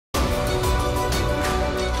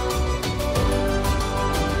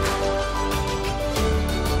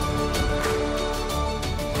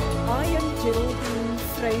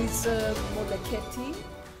is Moleketi.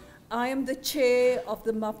 I am the chair of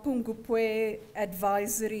the Mapungubwe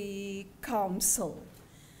Advisory Council.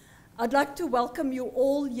 I'd like to welcome you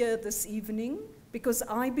all here this evening because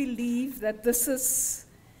I believe that this is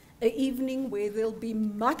an evening where there'll be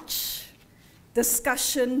much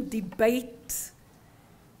discussion, debate,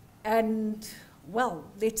 and, well,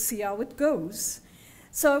 let's see how it goes.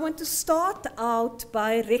 So I want to start out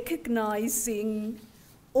by recognizing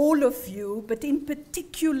all of you, but in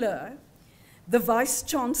particular, the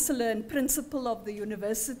Vice-Chancellor and Principal of the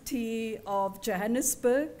University of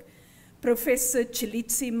Johannesburg, Professor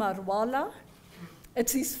Tsitsi Dangarembga.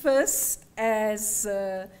 It's his first as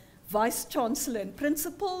Vice-Chancellor and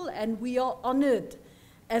Principal, and we are honored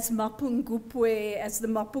as Mapungubwe, as the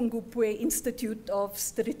Mapungubwe Institute of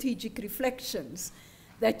Strategic Reflections,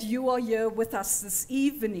 that you are here with us this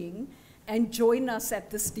evening and join us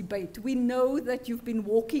at this debate. We know that you've been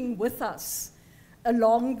walking with us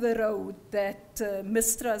along the road that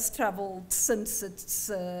MISTRA has traveled since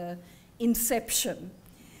its inception.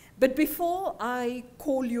 But before I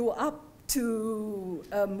call you up to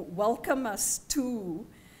welcome us to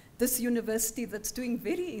this university that's doing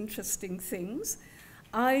very interesting things,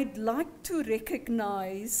 I'd like to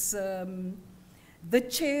recognize the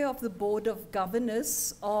chair of the Board of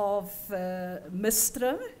Governors of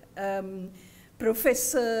MISTRA,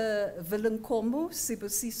 Professor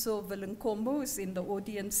Sibusiso Villenkomo is in the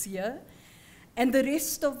audience here, and the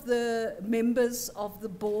rest of the members of the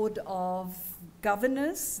Board of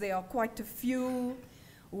Governors. There are quite a few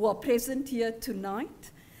who are present here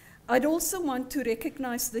tonight. I'd also want to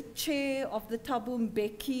recognize the chair of the Thabo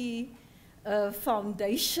Mbeki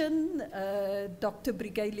Foundation, Dr.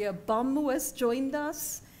 Brigalia Bam, who has joined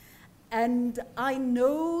us. And I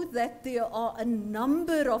know that there are a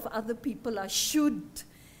number of other people I should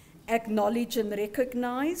acknowledge and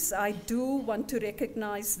recognize. I do want to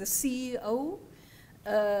recognize the CEO,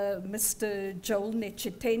 Mr. Joel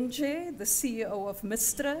Netshitenge, the CEO of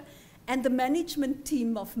MISTRA, and the management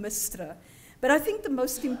team of MISTRA. But I think the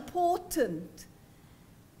most important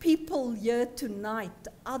people here tonight,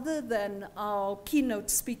 other than our keynote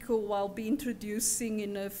speaker, who I'll be introducing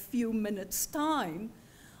in a few minutes' time,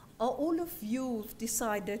 are all of you who've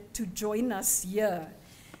decided to join us here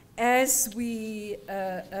as we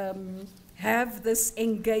have this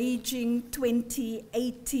engaging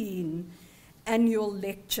 2018 annual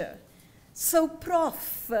lecture. So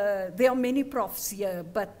Prof, there are many profs here,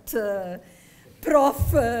 but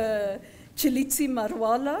Prof Tsitsi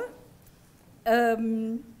Dangarembga,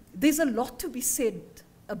 there's a lot to be said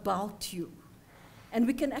about you. And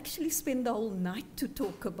we can actually spend the whole night to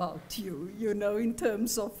talk about you, you know, in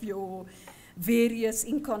terms of your various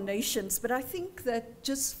incarnations. But I think that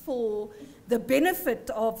just for the benefit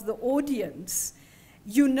of the audience,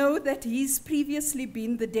 you know that he's previously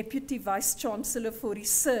been the Deputy Vice-Chancellor for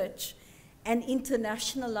Research and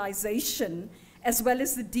Internationalization, as well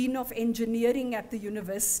as the Dean of Engineering at the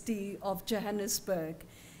University of Johannesburg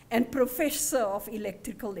and Professor of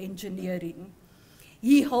Electrical Engineering.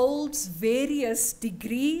 He holds various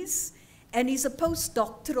degrees and is a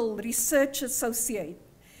postdoctoral research associate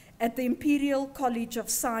at the Imperial College of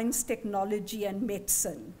Science, Technology and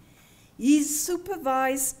Medicine. He's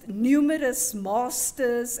supervised numerous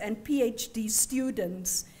master's and PhD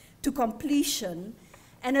students to completion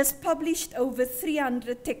and has published over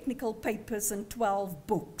 300 technical papers and 12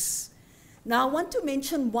 books. Now, I want to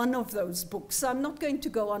mention one of those books, so I'm not going to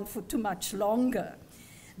go on for too much longer.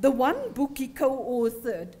 The one book he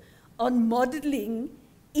co-authored on modeling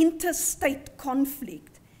interstate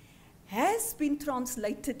conflict has been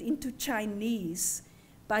translated into Chinese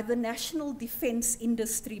by the National Defense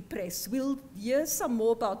Industry Press. We'll hear some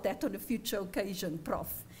more about that on a future occasion,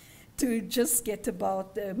 Prof, to just get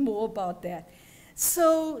about more about that.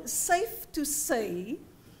 So, safe to say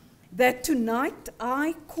that tonight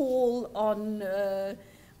I call on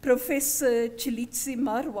Professor Tsitsi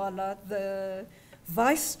Dangarembga, the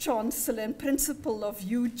Vice-Chancellor and Principal of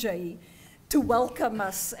UJ, to welcome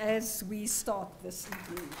us as we start this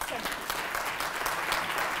evening. Thank you.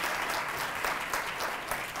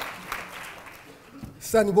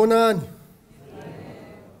 Sanibonani.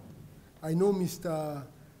 I know Mr.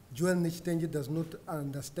 Joel Netshitenge does not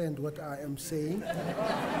understand what I am saying.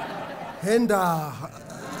 And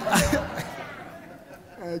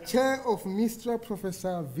Chair of MISTRA,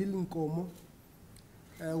 Professor Villenkomo.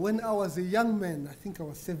 When I was a young man, I think I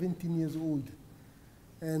was 17 years old,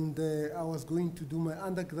 and I was going to do my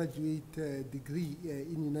undergraduate degree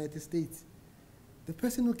in the United States. The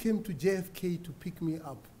person who came to JFK to pick me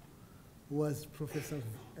up was Professor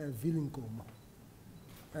Villenkomo.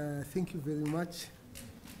 Thank you very much.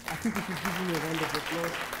 I think we should give him a round of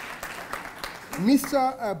applause.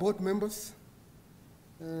 MISTRA board members,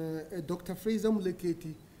 Dr. Fraser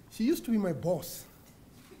Muleketi, she used to be my boss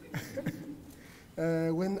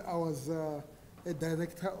when I was a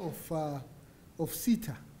director of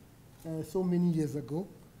CETA so many years ago.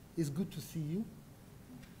 It's good to see you.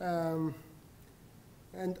 And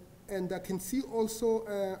I can see also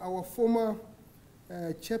our former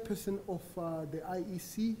chairperson of the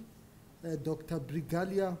IEC, Dr.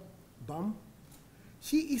 Brigalia Bam.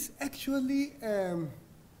 She is actually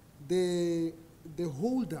the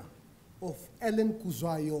holder of Ellen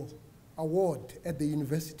Kuzwayo Award at the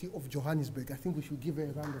University of Johannesburg. I think we should give her a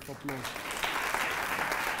round of applause.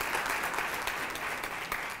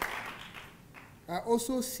 I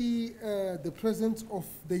also see the presence of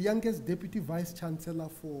the youngest Deputy Vice Chancellor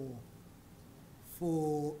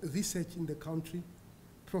for research in the country,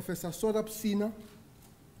 Professor Sorab Sina.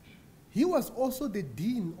 He was also the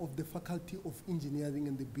Dean of the Faculty of Engineering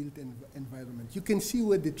and the Built Environment. You can see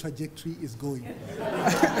where the trajectory is going.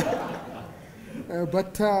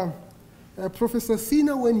 But Professor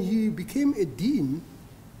Sina, when he became a Dean,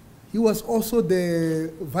 he was also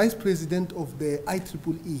the Vice President of the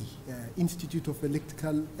IEEE, Institute of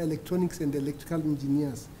Electronics and Electrical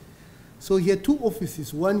Engineers. So he had two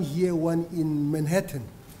offices, one here, one in Manhattan.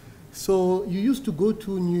 So you used to go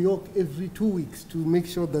to New York every 2 weeks to make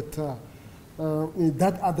sure that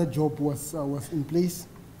that other job was in place.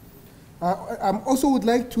 I also would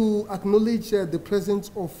like to acknowledge the presence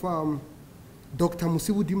of Dr.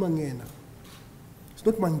 Musibudi Mangena. It's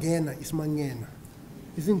not Mangena, it's Mangena,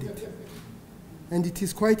 isn't it? And it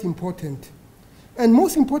is quite important. And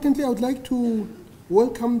most importantly, I would like to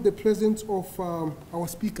welcome the presence of our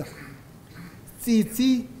speaker,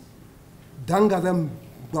 Tsitsi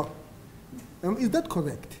Dangarembga. Is that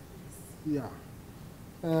correct? Yeah.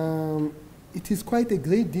 It is quite a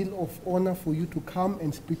great deal of honor for you to come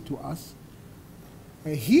and speak to us.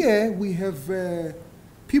 Here we have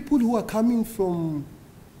people who are coming from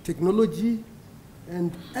technology,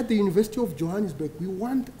 and at the University of Johannesburg, we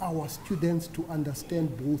want our students to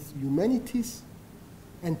understand both humanities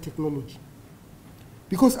and technology.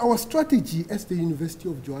 Because our strategy as the University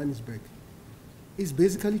of Johannesburg is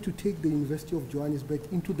basically to take the University of Johannesburg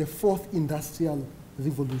into the 4th industrial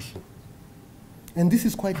revolution. And this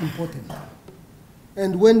is quite important.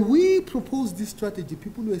 And when we proposed this strategy,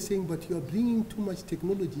 people were saying, but you are bringing too much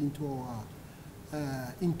technology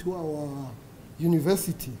into our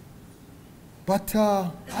university. But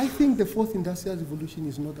I think the 4th industrial revolution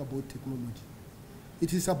is not about technology.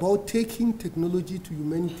 It is about taking technology to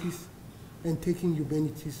humanities and taking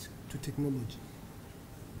humanities to technology.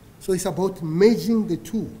 So it's about merging the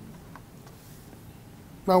two.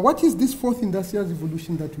 Now, what is this 4th industrial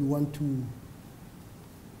revolution that we want to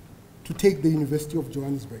take the University of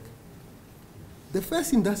Johannesburg? The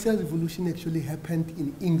 1st industrial revolution actually happened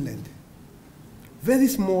in England. Very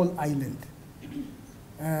small island.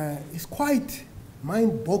 It's quite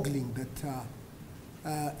mind-boggling that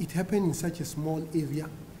it happened in such a small area.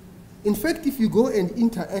 In fact, if you go and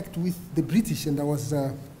interact with the British, and I was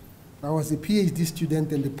a PhD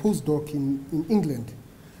student and a postdoc in England,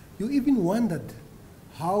 you even wondered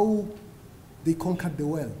how they conquered the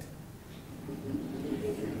world.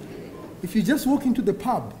 If you just walk into the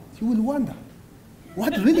pub, you will wonder,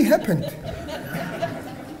 what really happened?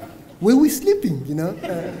 Were we sleeping, you know?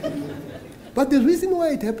 But the reason why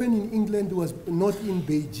it happened in England was not in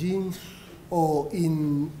Beijing or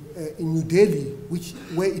in New Delhi,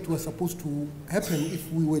 where it was supposed to happen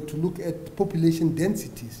if we were to look at population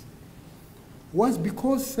densities, was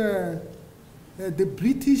because the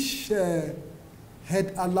British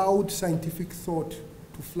had allowed scientific thought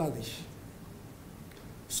to flourish.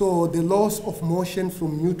 So the laws of motion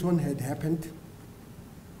from Newton had happened.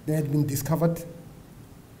 They had been discovered.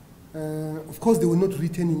 Of course, they were not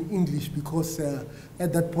written in English because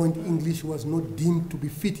at that point, English was not deemed to be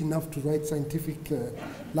fit enough to write scientific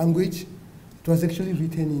language. It was actually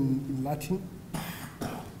written in Latin.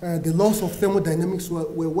 The laws of thermodynamics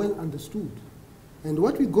were well understood. And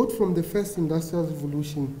what we got from the 1st industrial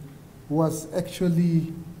revolution was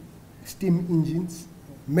actually steam engines,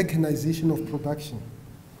 mechanization of production.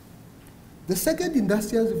 The 2nd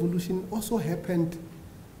industrial revolution also happened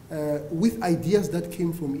with ideas that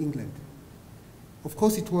came from England. Of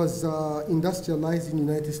course, it was industrialized in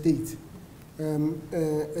the United States.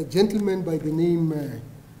 A gentleman by the name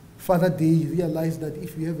Faraday realized that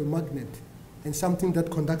if you have a magnet and something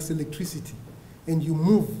that conducts electricity, and you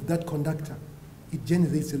move that conductor, it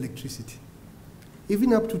generates electricity.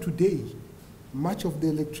 Even up to today, much of the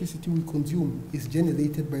electricity we consume is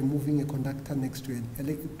generated by moving a conductor next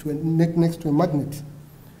to a magnet.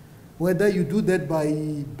 Whether you do that by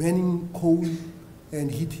burning coal and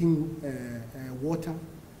heating water,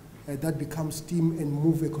 that becomes steam and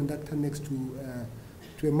move a conductor next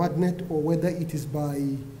to a magnet, or whether it is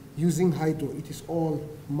by using hydro, it is all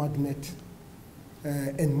magnet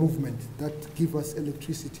and movement that give us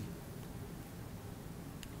electricity.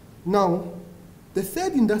 Now, the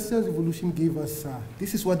third industrial revolution gave us,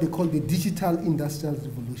 this is what they call the digital industrial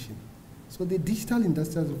revolution. So the digital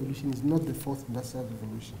industrial revolution is not the fourth industrial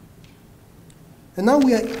revolution. And now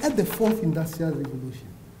we are at the fourth industrial revolution.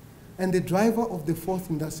 And the driver of the fourth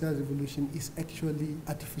industrial revolution is actually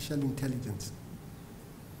artificial intelligence.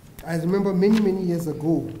 I remember many, many years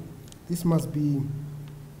ago, this must be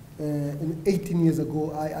 18 years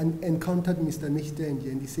ago, I encountered Mr.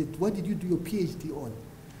 Neshtenji, and he said, what did you do your PhD on?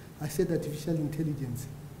 I said, artificial intelligence.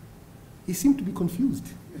 He seemed to be confused.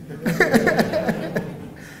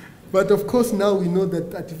 But of course, now we know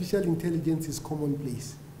that artificial intelligence is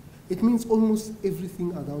commonplace. It means almost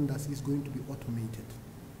everything around us is going to be automated.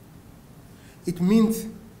 It means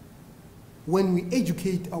when we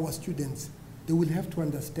educate our students, they will have to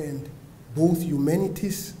understand both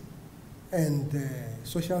humanities and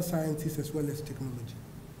social sciences as well as technology.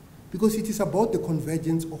 Because it is about the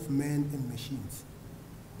convergence of man and machines.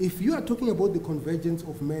 If you are talking about the convergence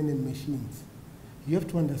of man and machines, you have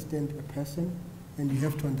to understand a person and you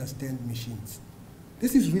have to understand machines.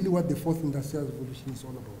 This is really what the fourth industrial revolution is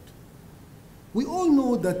all about. We all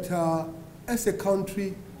know that as a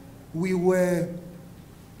country, we were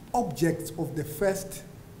objects of the first,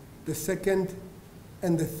 the second,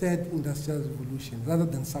 and the third industrial revolution, rather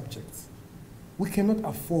than subjects. We cannot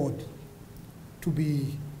afford to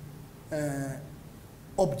be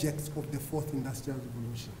objects of the fourth industrial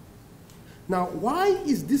revolution. Now, why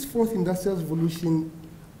is this fourth industrial revolution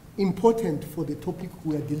important for the topic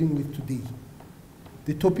we are dealing with today?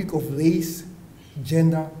 The topic of race,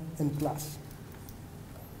 gender, and class.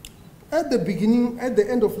 At the beginning, at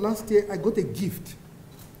the end of last year, I got a gift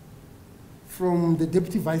from the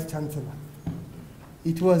Deputy Vice Chancellor.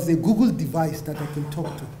 It was a Google device that I can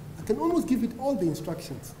talk to. I can almost give it all the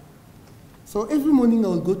instructions. So every morning I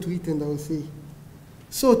will go to it and I will say,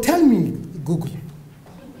 so tell me, Google,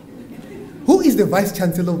 who is the Vice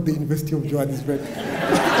Chancellor of the University of Johannesburg?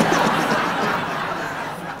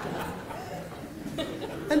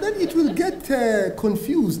 And then it will get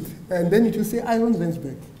confused, and then it will say Iron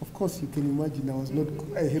Rensburg. Of course, you can imagine I was not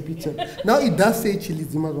a happy chap. Now it does say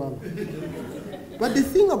Chilizimarwala. But the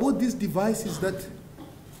thing about this device is that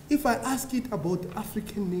if I ask it about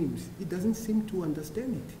African names, it doesn't seem to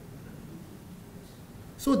understand it.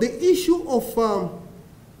 So the issue of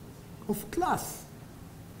class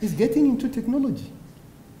is getting into technology.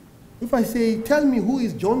 If I say, tell me who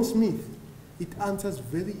is John Smith, it answers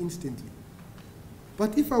very instantly.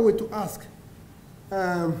 But if I were to ask,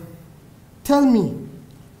 tell me,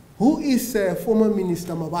 who is former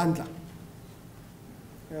Minister Mabandla?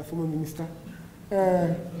 Former Minister?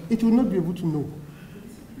 It will not be able to know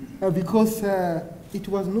because it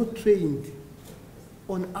was not trained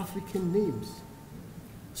on African names.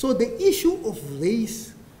 So the issue of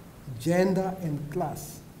race, gender, and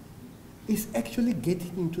class is actually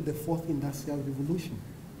getting into the fourth industrial revolution.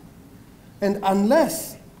 And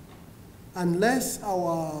unless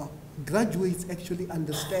our graduates actually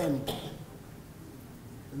understand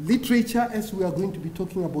literature, as we are going to be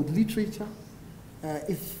talking about literature,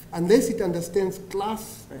 unless it understands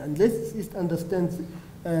class, unless it understands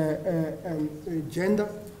gender,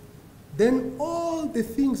 then all the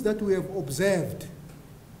things that we have observed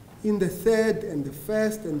in the third and the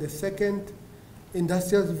first and the second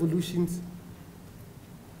industrial revolutions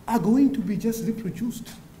are going to be just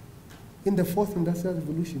reproduced in the fourth industrial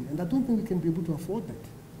revolution. And I don't think we can be able to afford that.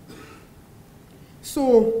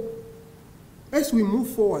 So, as we move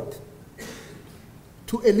forward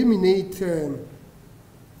to eliminate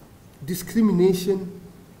discrimination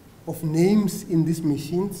of names in these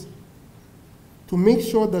machines, to make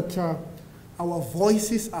sure that our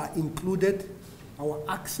voices are included, our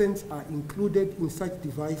accents are included in such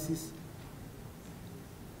devices,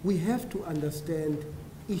 we have to understand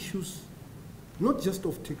issues not just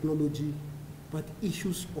of technology, but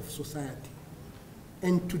issues of society.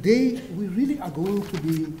 And today, we really are going to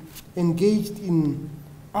be engaged in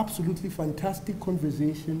absolutely fantastic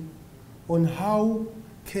conversation on how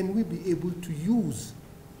can we be able to use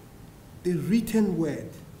the written word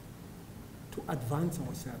to advance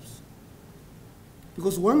ourselves.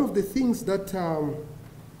 Because one of the things that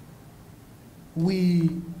we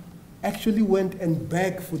actually went and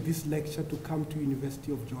begged for this lecture to come to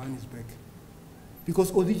University of Johannesburg,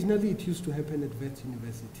 because originally it used to happen at Wits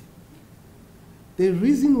University. The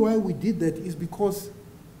reason why we did that is because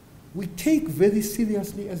we take very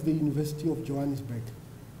seriously as the University of Johannesburg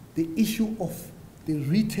the issue of the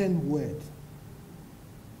written word.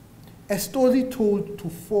 A story told to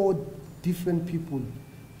 4 different people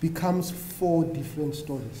becomes 4 different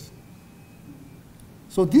stories.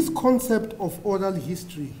 So this concept of oral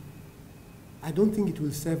history, I don't think it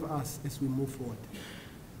will serve us as we move forward.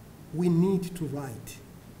 We need to write.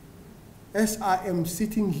 As I am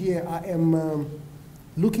sitting here, I am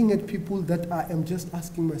looking at people that I am just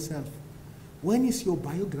asking myself, when is your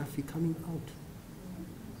biography coming out?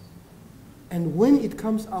 And when it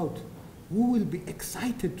comes out, we will be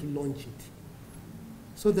excited to launch it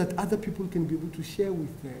so that other people can be able to share with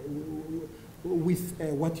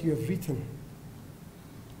what you have written.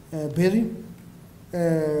 Barry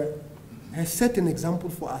has set an example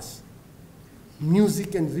for us.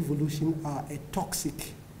 Music and revolution are a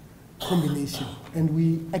toxic combination. And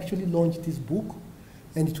we actually launched this book,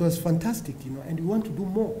 and it was fantastic, you know, and we want to do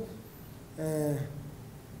more.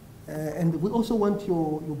 And we also want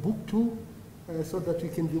your book too, so that we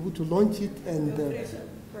can be able to launch it,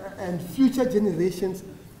 and future generations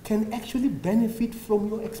can actually benefit from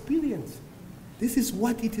your experience. This is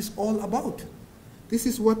what it is all about. This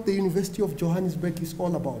is what the University of Johannesburg is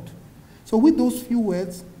all about. So with those few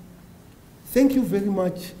words, thank you very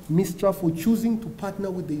much, MISTRA, for choosing to partner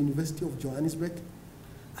with the University of Johannesburg.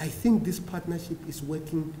 I think this partnership is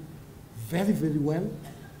working very, very well.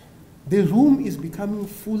 The room is becoming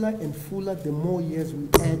fuller and fuller the more years we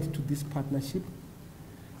add to this partnership.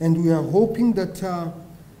 And we are hoping that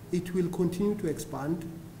it will continue to expand.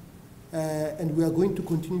 And we are going to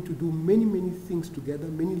continue to do many, many things together,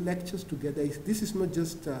 many lectures together. This is not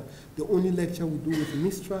just the only lecture we do with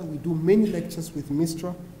MISTRA. We do many lectures with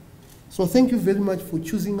MISTRA. So thank you very much for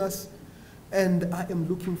choosing us. And I am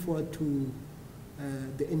looking forward to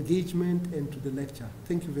the engagement and to the lecture.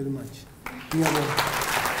 Thank you very much.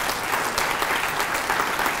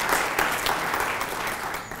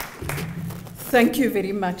 Thank you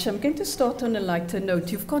very much. I'm going to start on a lighter note.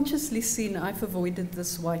 You've consciously seen I've avoided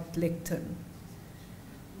this white lectern.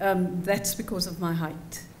 That's because of my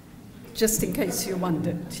height, just in case you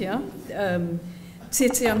wondered, yeah?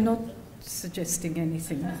 Tsitsi, I'm not suggesting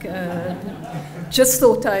anything. Just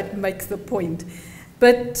thought I'd make the point.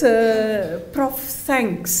 But Prof,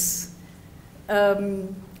 thanks.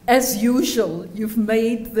 As usual, you've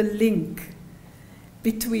made the link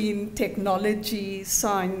between technology,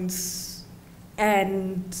 science,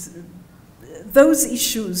 and those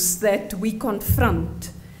issues that we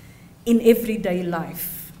confront in everyday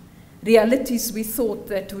life. Realities we thought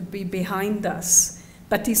that would be behind us,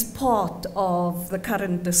 but is part of the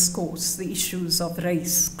current discourse, the issues of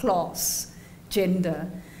race, class, gender.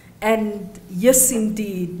 And yes,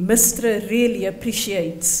 indeed, MISTRA really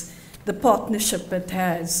appreciates the partnership it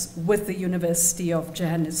has with the University of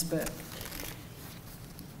Johannesburg.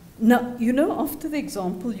 Now, you know, after the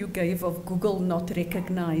example you gave of Google not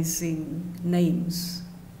recognizing names,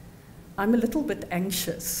 I'm a little bit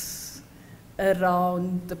anxious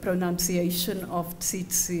around the pronunciation of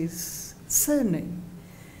Tsitsi's surname.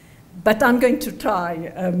 But I'm going to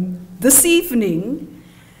try. This evening,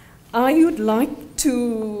 I would like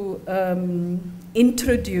to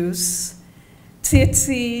introduce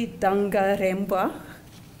Tsitsi Dangarembga.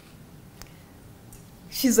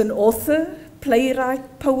 She's an author,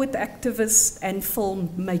 playwright, poet, activist, and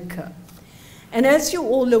filmmaker. And as you're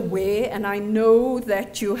all aware, and I know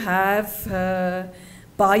that you have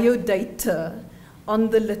bio data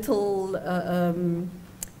on the little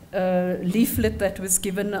leaflet that was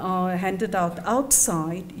given, handed out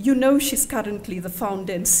outside, you know she's currently the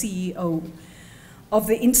founder and CEO of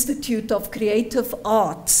the Institute of Creative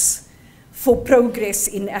Arts for Progress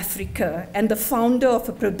in Africa, and the founder of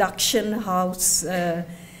a production house,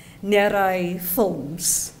 Nerai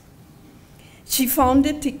Films. She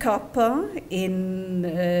founded Tikapa in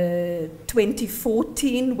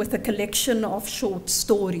 2014 with a collection of short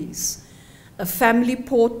stories, a family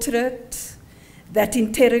portrait that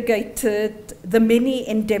interrogated the many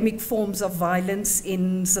endemic forms of violence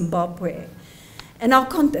in Zimbabwe. And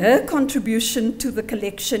her contribution to the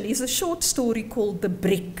collection is a short story called The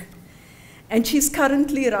Brick. And she's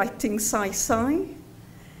currently writing Sai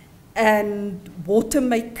and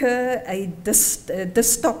Watermaker, a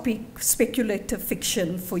dystopic speculative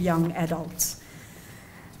fiction for young adults.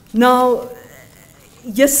 Now,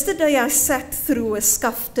 yesterday I sat through a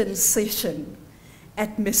Scufton session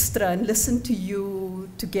at MISTRA and listened to you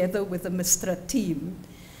together with the MISTRA team.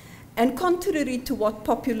 And contrary to what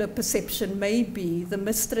popular perception may be, the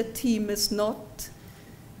MISTRA team is not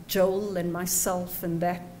Joel and myself in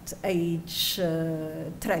that age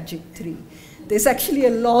trajectory. There's actually a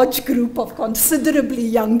large group of considerably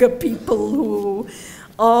younger people who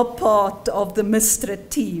are part of the MISTRA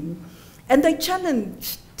team. And they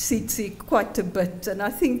challenged Tsitsi quite a bit, and I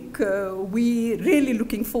think we're really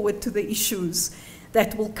looking forward to the issues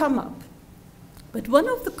that will come up. But one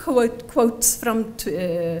of the quotes from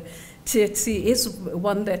Tsitsi is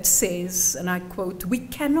one that says, and I quote, "We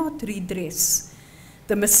cannot redress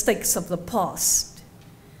the mistakes of the past.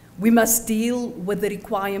 We must deal with the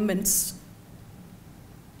requirements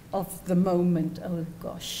of the moment." Oh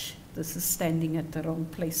gosh, this is standing at the wrong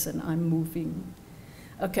place and I'm moving.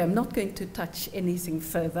 Okay, I'm not going to touch anything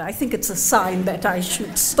further. I think it's a sign that I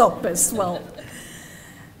should stop as well.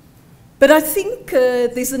 But I think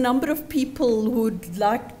there's a number of people who'd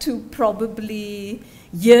like to probably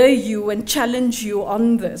hear you and challenge you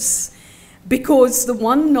on this, because the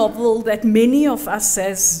one novel that many of us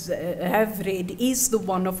have read is the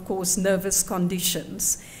one, of course, Nervous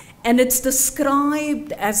Conditions. And it's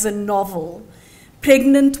described as a novel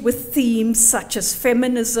pregnant with themes such as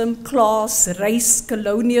feminism, class, race,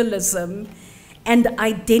 colonialism, and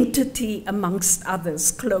identity, amongst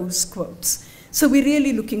others, close quotes. So we're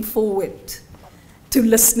really looking forward to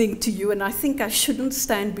listening to you, and I think I shouldn't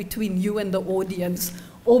stand between you and the audience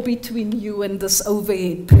or between you and this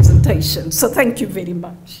overhead presentation. So thank you very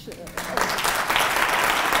much.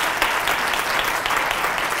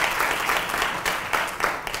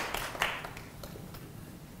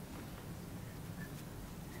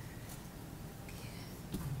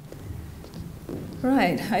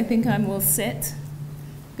 Right, I think I'm all set.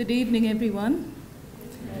 Good evening, everyone.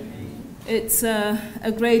 It's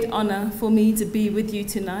a great honor for me to be with you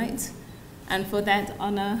tonight, and for that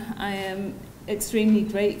honor, I am extremely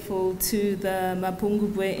grateful to the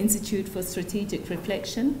Mapungubwe Institute for Strategic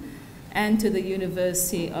Reflection and to the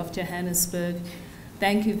University of Johannesburg.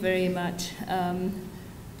 Thank you very much.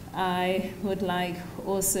 I would like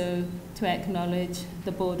also to acknowledge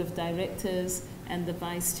the Board of Directors and the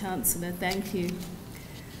Vice Chancellor. Thank you.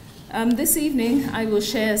 This evening, I will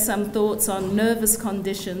share some thoughts on nervous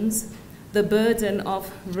conditions, the burden of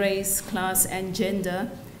race, class, and gender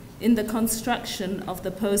in the construction of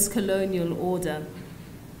the post-colonial order.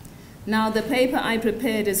 Now, the paper I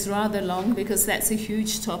prepared is rather long because that's a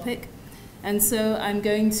huge topic, and so I'm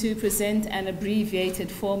going to present an abbreviated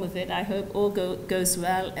form of it. I hope all goes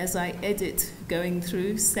well as I edit going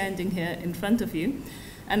through, standing here in front of you.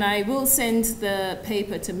 And I will send the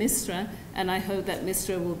paper to MISTRA, and I hope that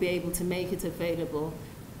MISTRA will be able to make it available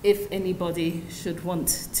if anybody should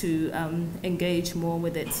want to engage more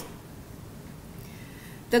with it.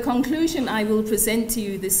 The conclusion I will present to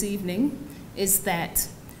you this evening is that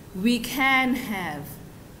we can have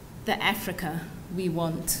the Africa we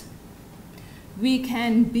want. We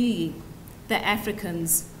can be the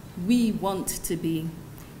Africans we want to be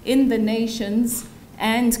in the nations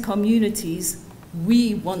and communities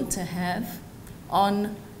we want to have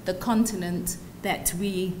on the continent that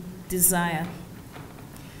we desire.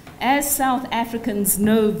 As South Africans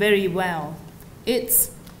know very well,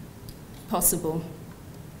 it's possible.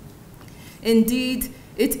 Indeed,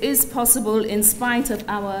 it is possible in spite of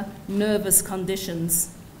our nervous conditions.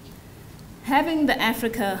 Having the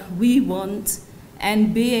Africa we want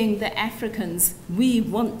and being the Africans we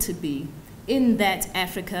want to be in that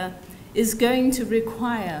Africa is going to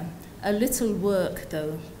require a little work,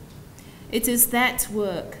 though. It is that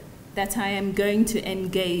work that I am going to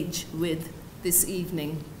engage with this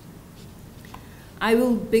evening. I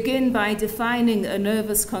will begin by defining a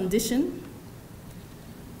nervous condition.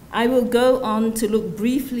 I will go on to look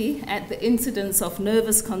briefly at the incidence of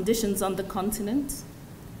nervous conditions on the continent.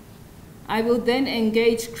 I will then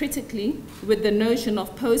engage critically with the notion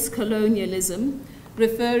of post-colonialism,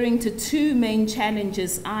 referring to two main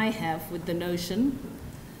challenges I have with the notion.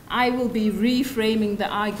 I will be reframing the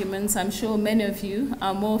arguments. I'm sure many of you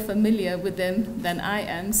are more familiar with them than I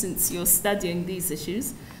am since you're studying these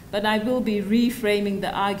issues, but I will be reframing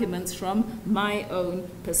the arguments from my own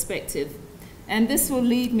perspective. And this will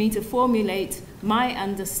lead me to formulate my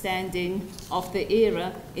understanding of the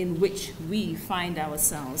era in which we find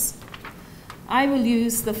ourselves. I will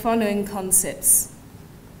use the following concepts: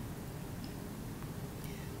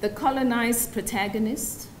 the colonized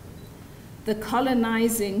protagonist, the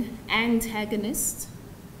colonizing antagonist,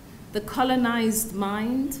 the colonized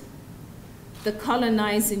mind, the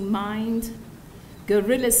colonizing mind,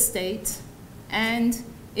 guerrilla state, and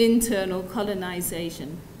internal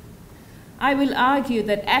colonization. I will argue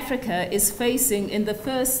that Africa is facing, in the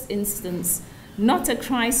first instance, not a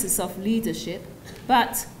crisis of leadership,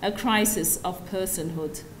 but a crisis of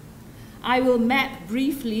personhood. I will map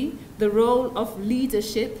briefly the role of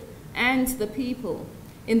leadership and the people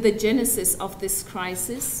in the genesis of this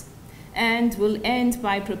crisis, and will end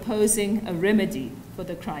by proposing a remedy for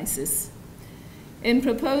the crisis. In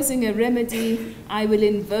proposing a remedy, I will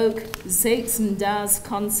invoke Tsitsi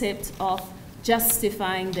concept of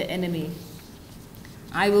justifying the enemy.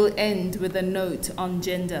 I will end with a note on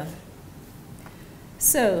gender.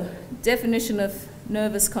 So, definition of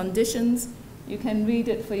nervous conditions, you can read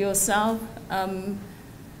it for yourself.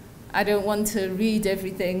 I don't want to read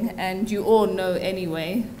everything, and you all know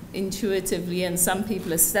anyway, intuitively, and some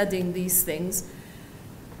people are studying these things.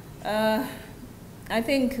 I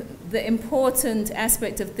think the important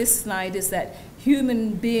aspect of this slide is that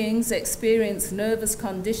human beings experience nervous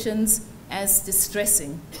conditions as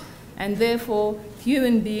distressing, and therefore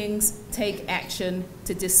human beings take action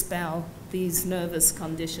to dispel these nervous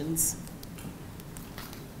conditions.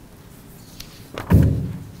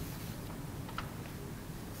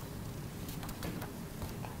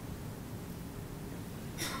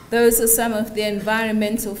 Those are some of the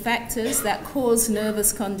environmental factors that cause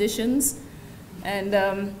nervous conditions.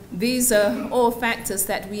 And these are all factors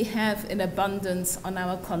that we have in abundance on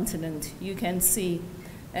our continent, you can see.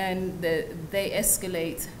 And they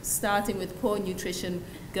escalate, starting with poor nutrition,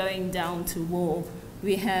 going down to war.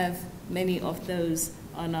 We have many of those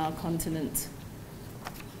on our continent.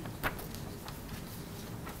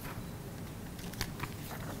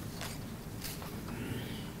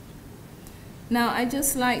 Now, I'd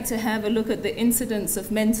just like to have a look at the incidence of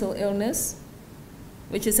mental illness,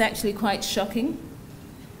 which is actually quite shocking.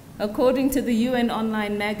 According to the UN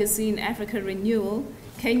online magazine Africa Renewal,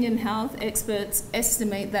 Kenyan health experts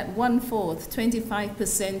estimate that 1/4,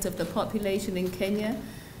 25% of the population in Kenya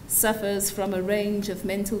suffers from a range of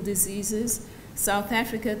mental diseases. South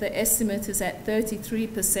Africa, the estimate is at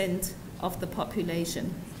 33% of the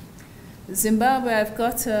population. Zimbabwe, I've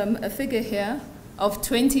got a figure here of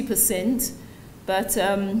 20%, but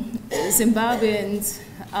Zimbabweans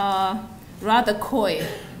are rather coy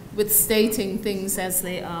with stating things as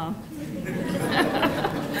they are.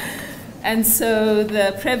 And so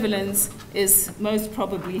the prevalence is most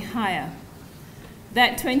probably higher.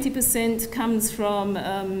 That 20% comes from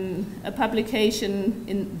a publication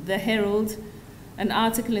in the Herald, an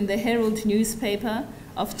article in the Herald newspaper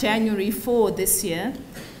of January 4 this year,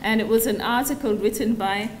 and it was an article written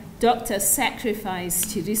by Dr. Sacrifice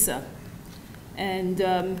Chirisa. And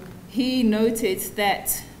he noted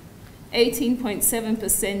that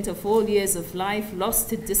 18.7% of all years of life lost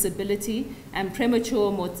to disability and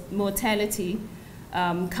premature mortality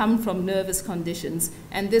come from nervous conditions.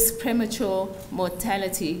 And this premature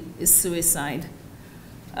mortality is suicide.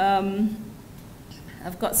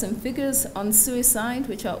 I've got some figures on suicide,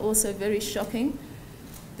 which are also very shocking.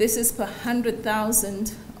 This is per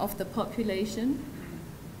 100,000 of the population.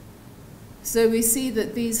 So we see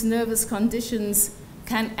that these nervous conditions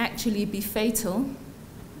can actually be fatal,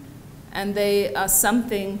 and they are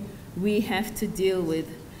something we have to deal with.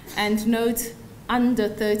 And note, under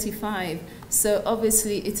 35, so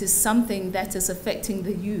obviously it is something that is affecting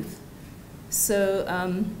the youth. So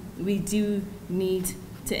we do need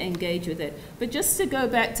to engage with it. But just to go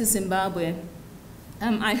back to Zimbabwe,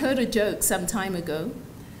 I heard a joke some time ago,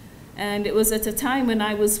 and it was at a time when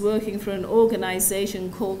I was working for an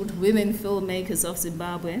organization called Women Filmmakers of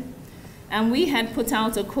Zimbabwe, and we had put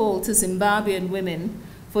out a call to Zimbabwean women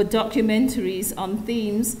for documentaries on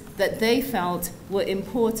themes that they felt were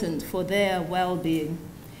important for their well-being.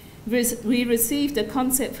 We received a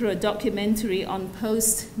concept for a documentary on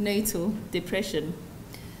postnatal depression,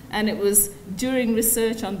 and it was during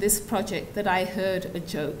research on this project that I heard a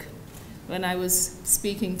joke when I was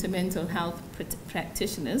speaking to mental health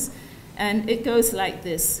practitioners, and it goes like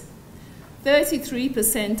this.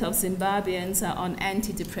 33% of Zimbabweans are on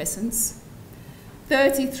antidepressants,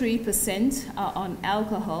 33% are on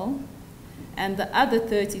alcohol, and the other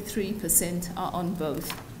 33% are on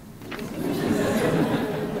both.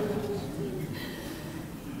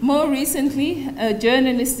 More recently, a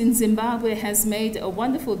journalist in Zimbabwe has made a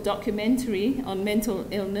wonderful documentary on mental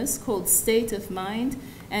illness called State of Mind.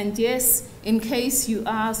 And yes, in case you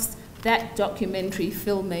asked, that documentary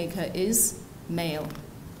filmmaker is male.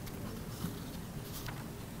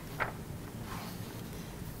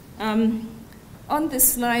 On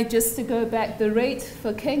this slide, just to go back, the rate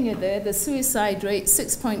for Kenya there, the suicide rate,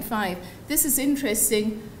 6.5. This is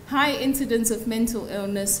interesting. High incidence of mental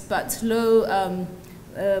illness, but low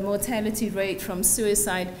mortality rate from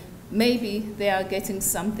suicide. Maybe they are getting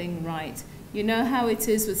something right. You know how it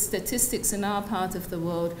is with statistics in our part of the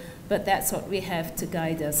world, but that's what we have to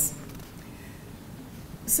guide us.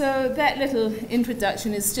 So that little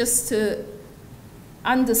introduction is just to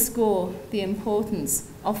underscore the importance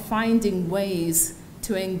of finding ways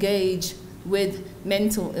to engage with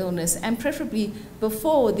mental illness, and preferably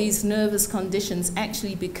before these nervous conditions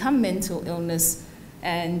actually become mental illness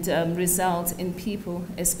and result in people,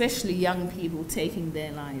 especially young people, taking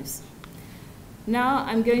their lives. Now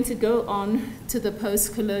I'm going to go on to the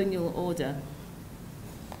post-colonial order.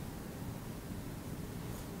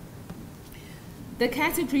 The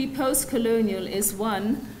category post-colonial is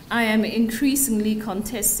one I am increasingly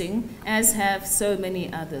contesting, as have so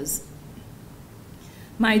many others.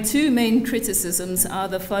 My two main criticisms are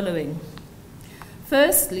the following.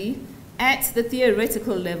 Firstly, at the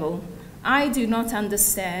theoretical level, I do not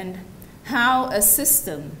understand how a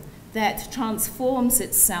system that transforms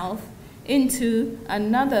itself into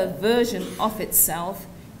another version of itself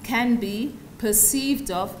can be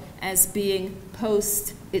perceived of as being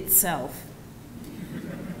post itself.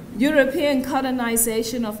 European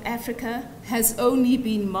colonization of Africa has only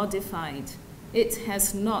been modified. It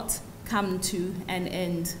has not come to an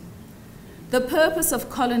end. The purpose of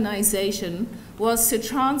colonization was to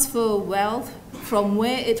transfer wealth from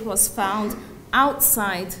where it was found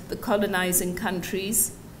outside the colonizing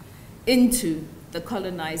countries into the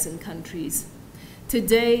colonizing countries.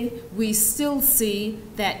 Today, we still see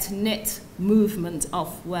that net movement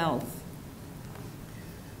of wealth.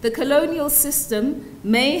 The colonial system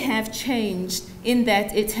may have changed in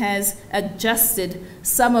that it has adjusted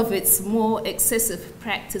some of its more excessive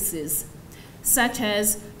practices, such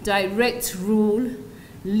as direct rule,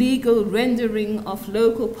 legal rendering of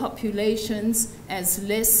local populations as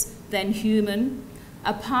less than human,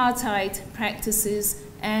 apartheid practices,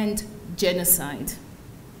 and genocide.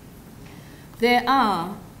 There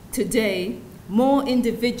are, today, more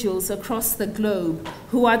individuals across the globe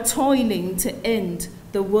who are toiling to end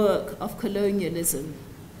the work of colonialism.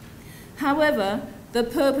 However, the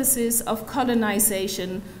purposes of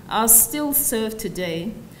colonization are still served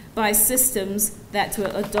today by systems that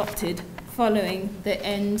were adopted following the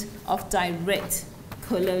end of direct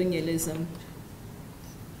colonialism.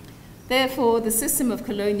 Therefore, the system of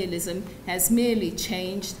colonialism has merely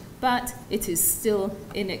changed, but it is still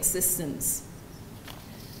in existence.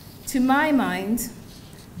 To my mind,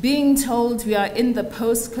 being told we are in the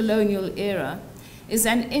post-colonial era is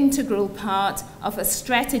an integral part of a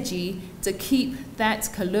strategy to keep that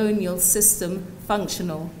colonial system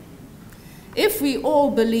functional. If we all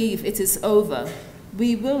believe it is over,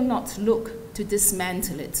 we will not look to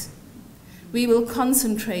dismantle it. We will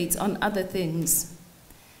concentrate on other things.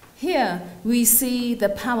 Here we see the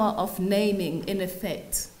power of naming in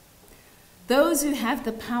effect. Those who have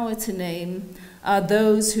the power to name are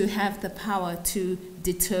those who have the power to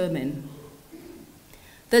determine.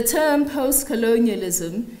 The term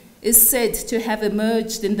post-colonialism is said to have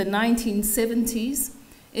emerged in the 1970s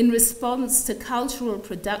in response to cultural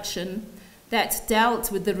production that dealt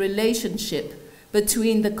with the relationship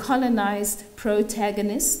between the colonized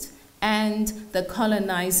protagonist and the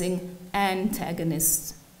colonizing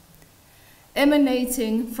antagonist.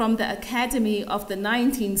 Emanating from the academy of the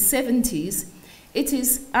 1970s, it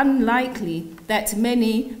is unlikely that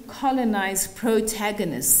many colonized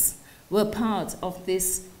protagonists were part of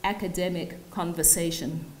this academic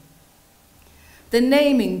conversation. The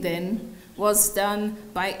naming, then, was done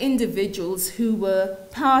by individuals who were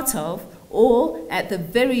part of, or at the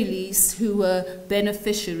very least, who were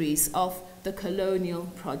beneficiaries of the colonial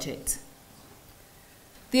project.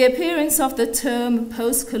 The appearance of the term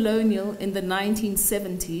post-colonial in the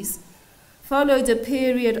 1970s followed a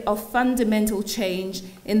period of fundamental change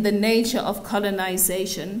in the nature of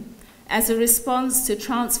colonization as a response to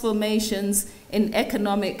transformations in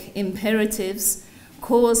economic imperatives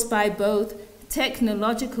caused by both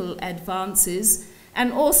technological advances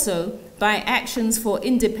and also by actions for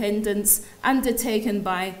independence undertaken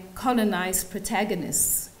by colonized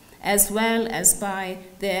protagonists, as well as by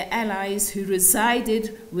their allies who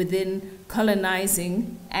resided within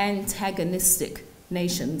colonizing antagonistic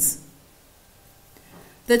nations.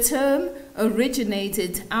 The term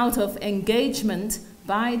originated out of engagement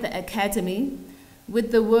by the Academy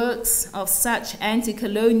with the works of such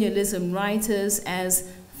anti-colonialism writers as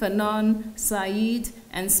Fanon, Said,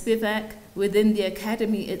 and Spivak within the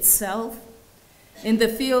Academy itself. In the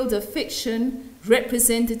field of fiction,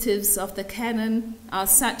 representatives of the canon are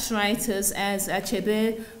such writers as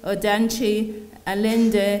Achebe, Odanche,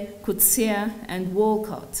 Allende, Coetzee, and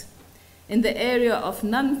Walcott. In the area of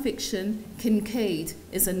non-fiction, Kincaid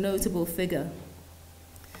is a notable figure.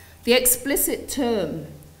 The explicit term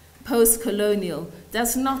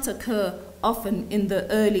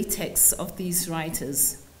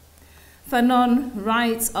Fanon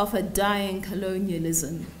writes of a dying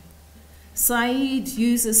colonialism. Said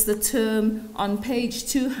uses the term on page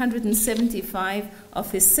 275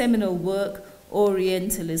 of his seminal work,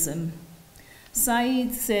 Orientalism.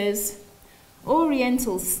 Said says,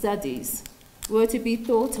 Oriental studies were to be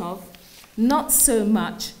thought of not so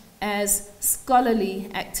much as scholarly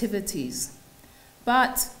activities,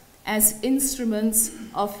 but as instruments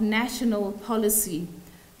of national policy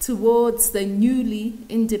towards the newly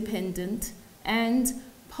independent and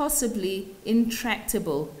possibly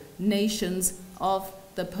intractable nations of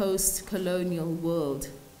the post-colonial world.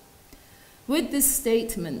 With this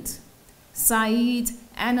statement, Said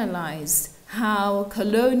analyzed how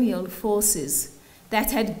colonial forces that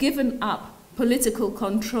had given up political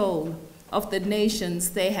control of the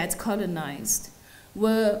nations they had colonized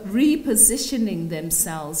were repositioning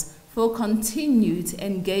themselves for continued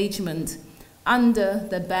engagement under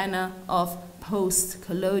the banner of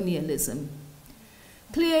post-colonialism.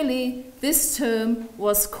 Clearly, this term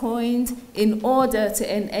was coined in order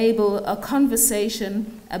to enable a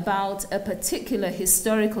conversation about a particular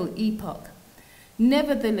historical epoch.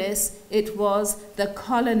 Nevertheless, it was the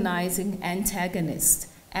colonizing antagonist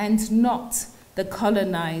and not the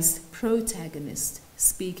colonized protagonist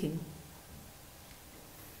speaking.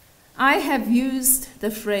 I have used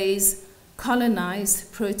the phrase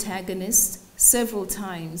colonized protagonist several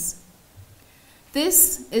times.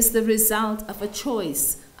 This is the result of a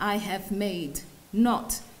choice I have made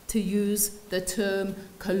not to use the term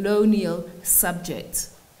colonial subject.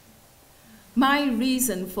 My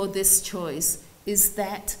reason for this choice is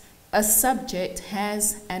that a subject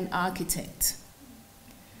has an architect.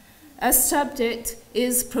 A subject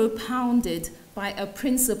is propounded by a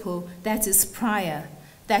principle that is prior,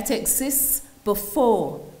 that exists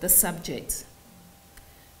before the subject.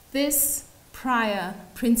 This prior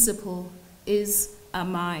principle is a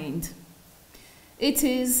mind. It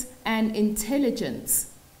is an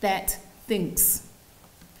intelligence that thinks.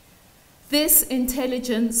 This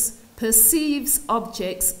intelligence perceives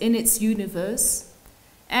objects in its universe,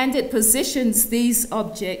 and it positions these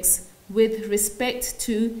objects with respect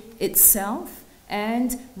to itself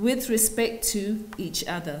and with respect to each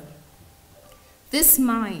other. This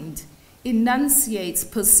mind enunciates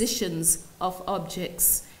positions of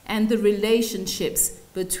objects and the relationships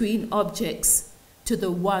between objects to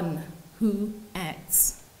the one who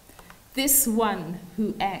acts. This one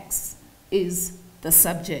who acts is the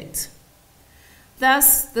subject.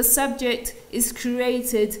 Thus, the subject is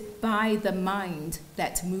created by the mind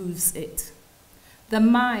that moves it. The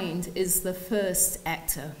mind is the first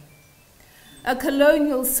actor. A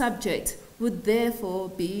colonial subject would therefore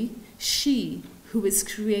be she who is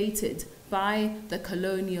created by the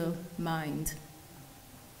colonial mind.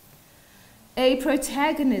 A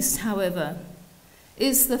protagonist, however,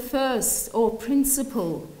 is the first or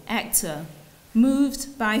principal actor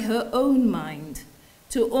moved by her own mind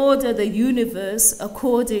to order the universe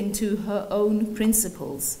according to her own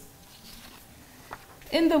principles.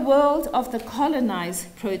 In the world of the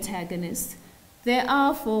colonized protagonist, there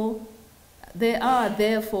are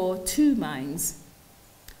therefore two minds,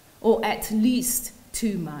 or at least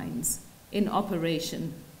two minds, in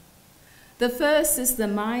operation. The first is the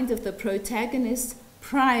mind of the protagonist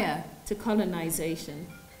prior to colonization.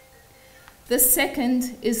 The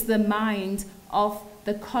second is the mind of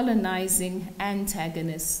the colonizing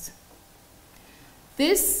antagonist.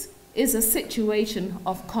 This is a situation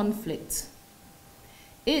of conflict.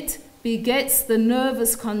 It begets the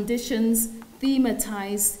nervous conditions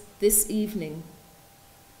thematized this evening.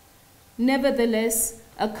 Nevertheless,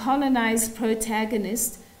 a colonized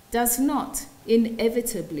protagonist does not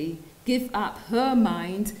inevitably give up her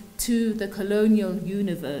mind to the colonial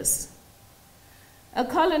universe. A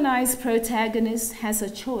colonized protagonist has a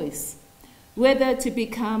choice whether to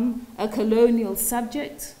become a colonial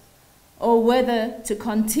subject or whether to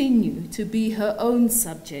continue to be her own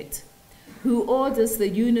subject, who orders the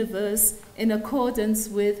universe in accordance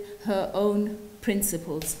with her own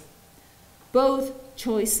principles. Both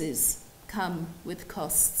choices come with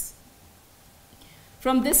costs.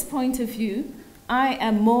 From this point of view, I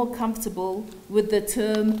am more comfortable with the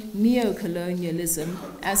term neocolonialism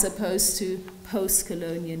as opposed to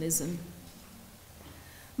post-colonialism.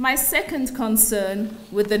 My second concern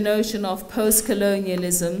with the notion of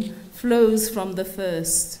post-colonialism flows from the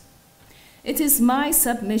first. It is my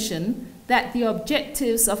submission that the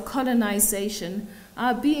objectives of colonization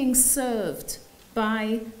are being served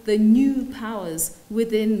by the new powers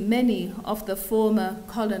within many of the former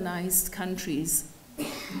colonized countries.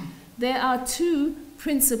 There are two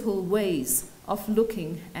principal ways of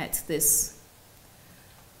looking at this.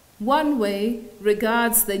 One way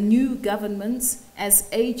regards the new governments as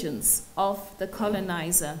agents of the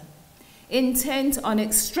colonizer, intent on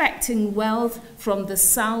extracting wealth from the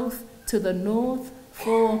south to the north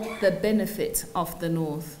for the benefit of the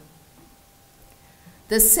north.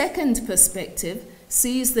 The second perspective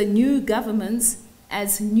sees the new governments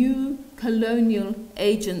as new colonial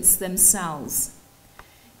agents themselves,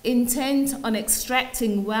 intent on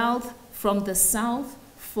extracting wealth from the south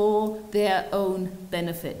for their own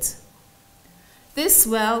benefit. This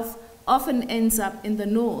wealth often ends up in the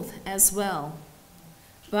north as well,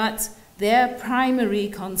 but their primary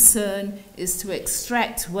concern is to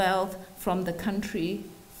extract wealth from the country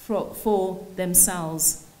for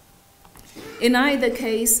themselves. In either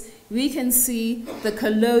case, we can see the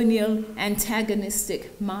colonial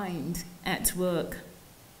antagonistic mind at work.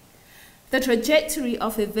 The trajectory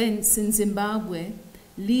of events in Zimbabwe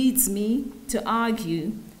leads me to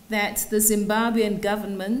argue that the Zimbabwean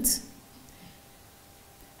government,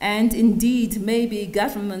 and indeed maybe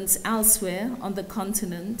governments elsewhere on the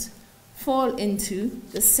continent, fall into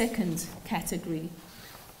the second category.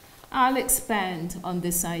 I'll expand on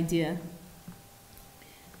this idea.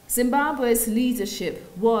 Zimbabwe's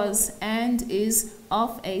leadership was and is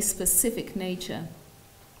of a specific nature.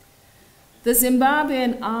 The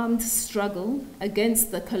Zimbabwean armed struggle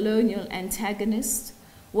against the colonial antagonist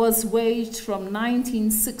was waged from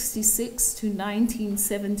 1966 to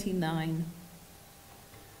 1979.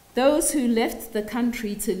 Those who left the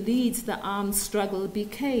country to lead the armed struggle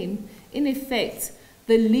became, in effect,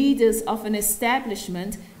 the leaders of an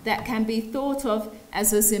establishment that can be thought of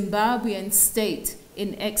as a Zimbabwean state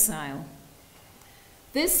in exile.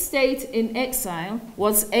 This state in exile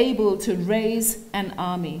was able to raise an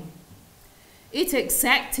army. It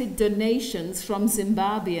exacted donations from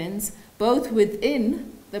Zimbabweans both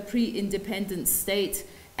within the pre-independent state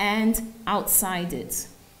and outside it.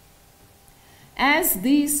 As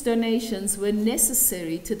these donations were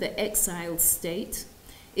necessary to the exiled state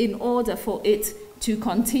in order for it to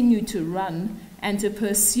continue to run and to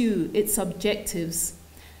pursue its objectives,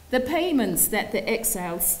 the payments that the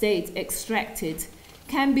exiled state extracted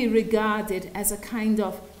can be regarded as a kind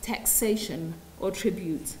of taxation or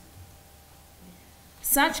tribute.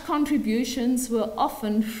 Such contributions were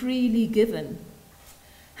often freely given.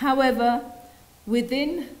 However,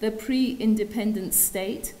 within the pre-independent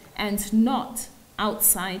state and not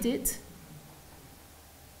outside it,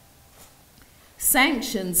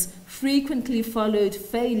 sanctions frequently followed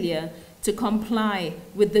failure to comply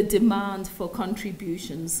with the demand for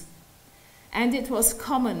contributions, and it was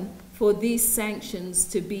common for these sanctions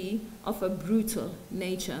to be of a brutal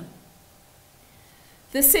nature.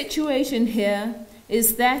 The situation here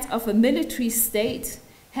is that of a military state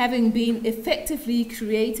having been effectively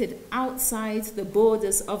created outside the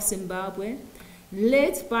borders of Zimbabwe,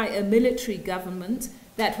 led by a military government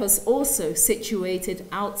that was also situated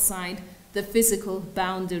outside the physical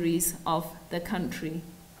boundaries of the country.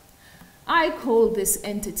 I call this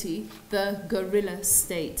entity the guerrilla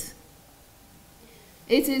state.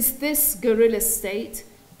 It is this guerrilla state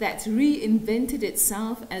that reinvented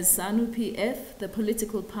itself as ZANU-PF, the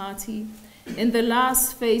political party, in the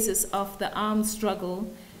last phases of the armed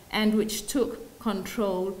struggle and which took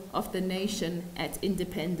control of the nation at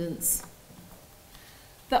independence.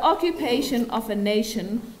 The occupation of a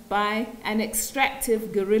nation by an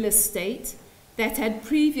extractive guerrilla state that had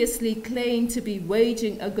previously claimed to be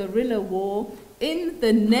waging a guerrilla war in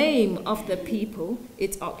the name of the people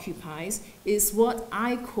it occupies is what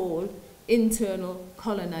I call internal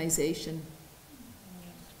colonization.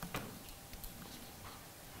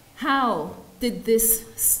 How did this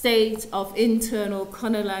state of internal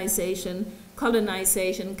colonization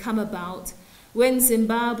come about when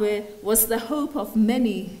Zimbabwe was the hope of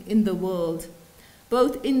many in the world,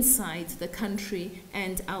 both inside the country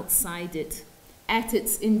and outside it, at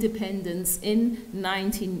its independence in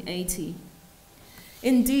 1980?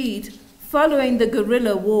 Indeed, following the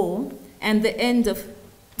guerrilla war and the end of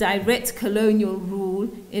direct colonial rule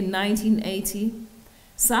in 1980,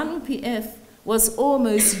 ZANU-PF was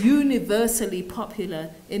almost universally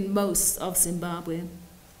popular in most of Zimbabwe.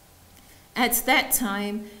 At that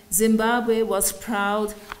time, Zimbabwe was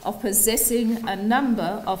proud of possessing a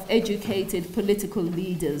number of educated political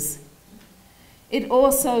leaders. It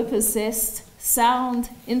also possessed sound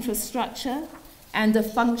infrastructure and a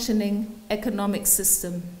functioning economic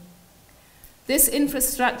system. This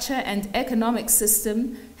infrastructure and economic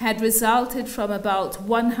system had resulted from about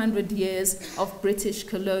 100 years of British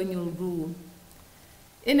colonial rule.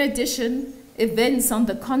 In addition, events on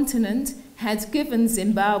the continent had given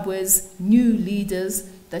Zimbabwe's new leaders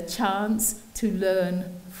the chance to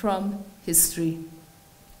learn from history.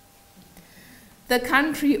 The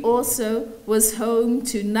country also was home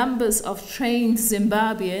to numbers of trained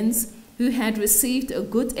Zimbabweans who had received a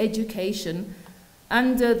good education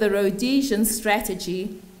under the Rhodesian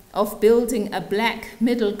strategy of building a black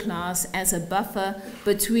middle class as a buffer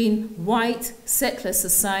between white settler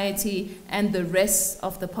society and the rest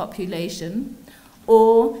of the population,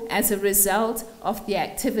 or as a result of the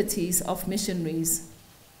activities of missionaries.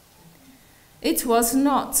 It was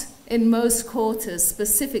not in most quarters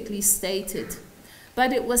specifically stated,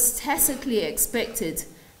 but it was tacitly expected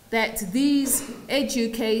that these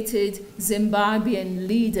educated Zimbabwean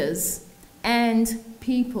leaders and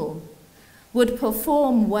people would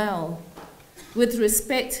perform well with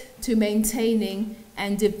respect to maintaining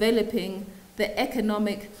and developing the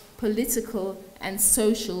economic, political, and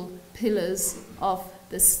social pillars of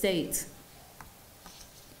the state.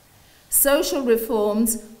 Social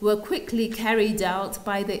reforms were quickly carried out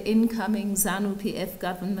by the incoming ZANU-PF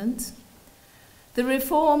government. The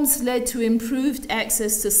reforms led to improved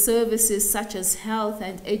access to services such as health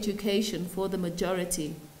and education for the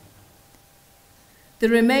majority. The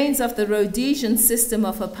remains of the Rhodesian system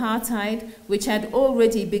of apartheid, which had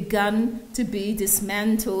already begun to be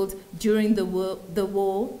dismantled during the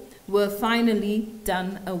war, were finally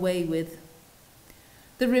done away with.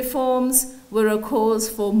 The reforms were a cause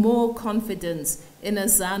for more confidence in a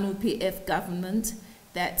ZANU-PF government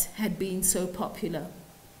that had been so popular.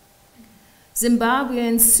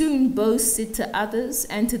 Zimbabweans soon boasted to others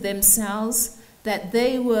and to themselves that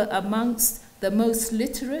they were amongst the most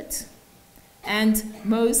literate and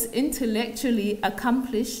most intellectually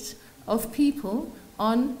accomplished of people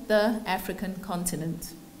on the African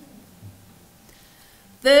continent.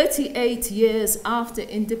 38 years after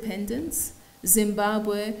independence,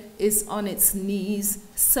 Zimbabwe is on its knees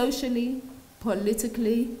socially,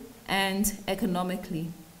 politically, and economically.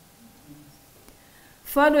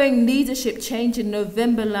 Following leadership change in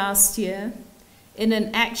November last year, in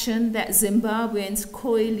an action that Zimbabweans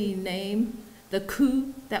coyly name the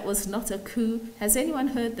coup that was not a coup. Has anyone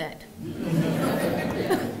heard that?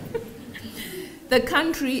 The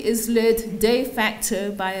country is led de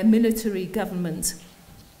facto by a military government.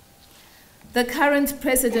 The current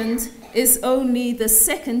president is only the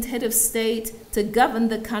second head of state to govern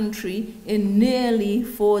the country in nearly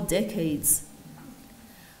 4 decades.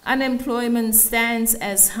 Unemployment stands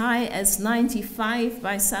as high as 95%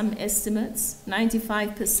 by some estimates,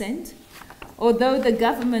 95%, although the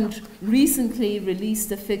government recently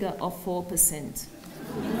released a figure of 4%.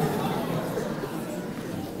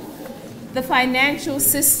 The financial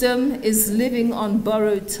system is living on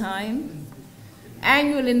borrowed time.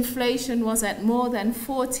 Annual inflation was at more than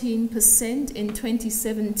 14% in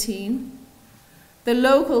 2017. The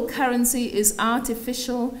local currency is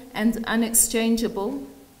artificial and unexchangeable.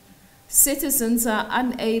 Citizens are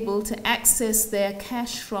unable to access their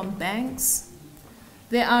cash from banks.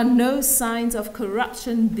 There are no signs of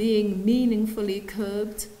corruption being meaningfully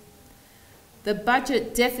curbed. The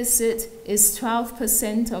budget deficit is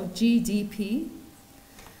 12% of GDP.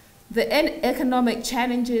 The economic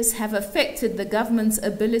challenges have affected the government's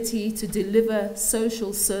ability to deliver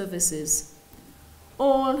social services.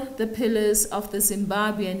 All the pillars of the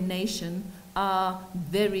Zimbabwean nation are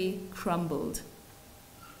very crumbled.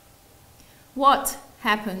 What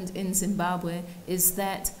happened in Zimbabwe is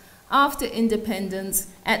that after independence,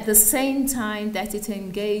 at the same time that it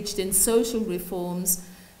engaged in social reforms,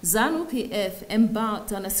 ZANU-PF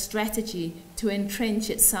embarked on a strategy to entrench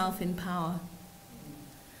itself in power.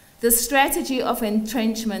 The strategy of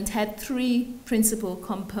entrenchment had 3 principal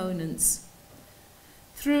components.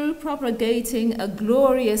 Through propagating a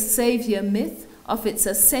glorious savior myth of its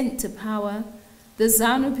ascent to power, the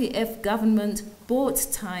ZANU-PF government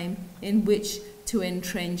bought time in which to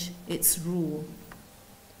entrench its rule.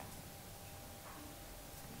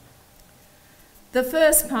 The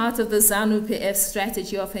first part of the ZANU-PF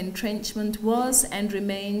strategy of entrenchment was and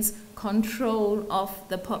remains control of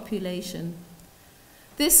the population.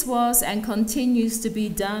 This was and continues to be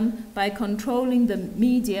done by controlling the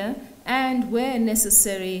media and, where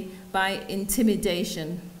necessary, by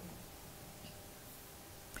intimidation.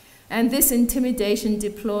 And this intimidation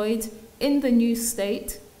deployed in the new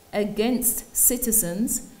state against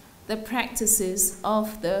citizens the practices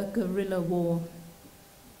of the guerrilla war.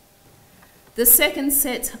 The second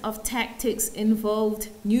set of tactics involved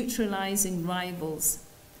neutralizing rivals.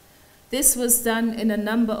 This was done in a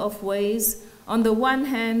number of ways. On the one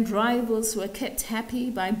hand, rivals were kept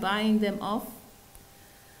happy by buying them off.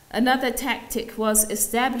 Another tactic was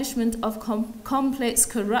establishment of complex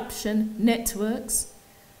corruption networks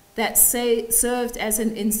that served as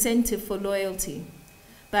an incentive for loyalty,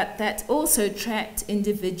 but that also trapped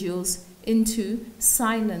individuals into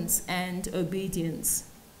silence and obedience.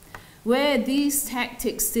 Where these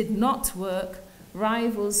tactics did not work,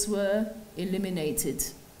 rivals were eliminated.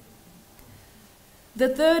 The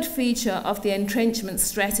third feature of the entrenchment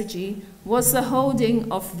strategy was the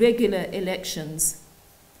holding of regular elections.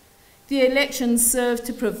 The elections served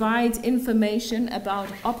to provide information about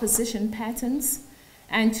opposition patterns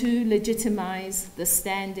and to legitimize the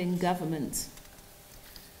standing government.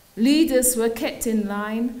 Leaders were kept in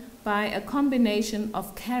line by a combination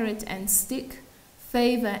of carrot and stick,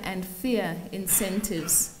 favor and fear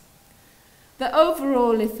incentives. The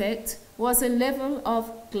overall effect was a level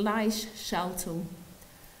of Gleichschaltung,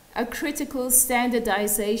 a critical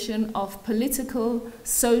standardization of political,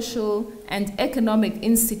 social, and economic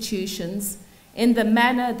institutions in the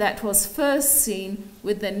manner that was first seen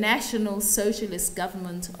with the National Socialist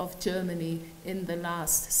government of Germany in the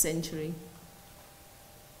last century.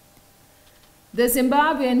 The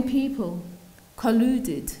Zimbabwean people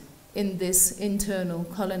colluded in this internal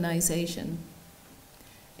colonization.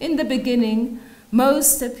 In the beginning,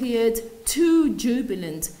 most appeared too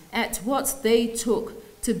jubilant at what they took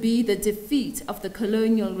to be the defeat of the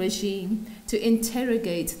colonial regime to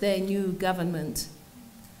interrogate their new government.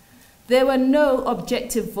 There were no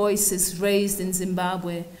objective voices raised in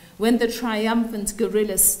Zimbabwe when the triumphant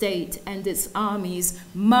guerrilla state and its armies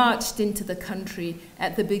marched into the country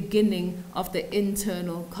at the beginning of the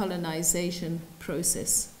internal colonization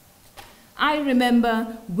process. I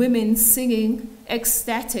remember women singing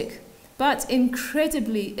ecstatic but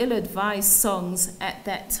incredibly ill-advised songs at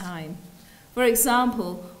that time. For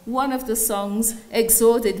example, one of the songs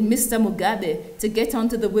exhorted Mr. Mugabe to get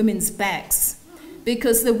onto the women's backs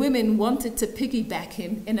because the women wanted to piggyback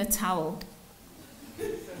him in a towel.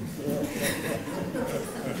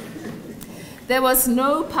 There was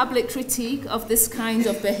no public critique of this kind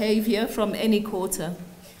of behavior from any quarter,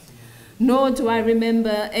 nor do I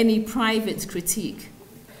remember any private critique.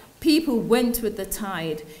 People went with the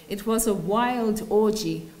tide. It was a wild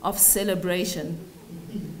orgy of celebration.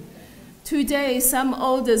 Today, some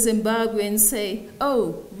older Zimbabweans say,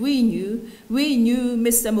 oh, we knew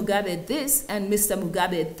Mr. Mugabe this and Mr.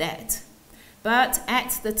 Mugabe that. But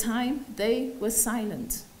at the time, they were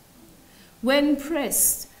silent. When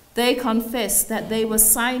pressed, they confessed that they were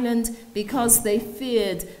silent because they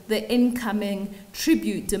feared the incoming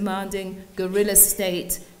tribute-demanding guerrilla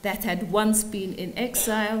state that had once been in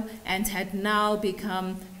exile and had now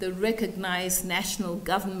become the recognized national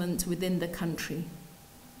government within the country.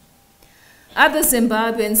 Other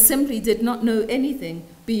Zimbabweans simply did not know anything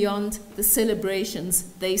beyond the celebrations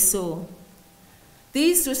they saw.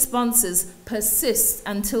 These responses persist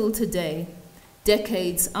until today,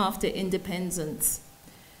 decades after independence.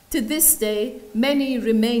 To this day, many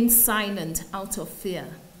remain silent out of fear.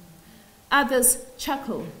 Others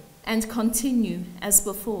chuckle and continue as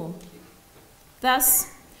before.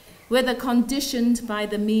 Thus, whether conditioned by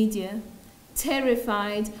the media,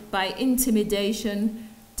 terrified by intimidation,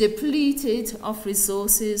 depleted of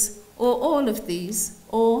resources, or all of these,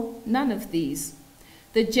 or none of these,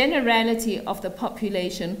 the generality of the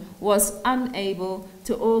population was unable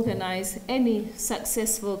to organize any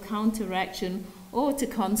successful counteraction or to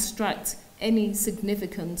construct any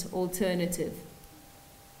significant alternative.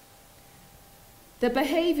 The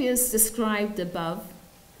behaviors described above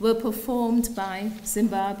were performed by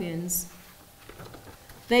Zimbabweans.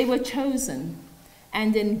 They were chosen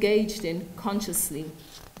and engaged in consciously.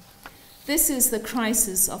 This is the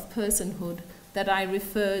crisis of personhood that I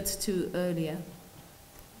referred to earlier.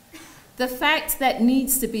 The fact that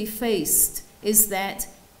needs to be faced is that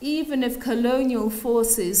even if colonial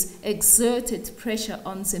forces exerted pressure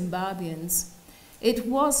on Zimbabweans, it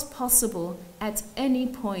was possible at any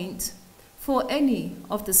point for any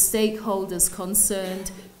of the stakeholders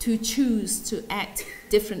concerned to choose to act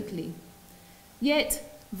differently.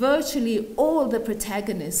 Yet, virtually all the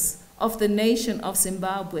protagonists of the nation of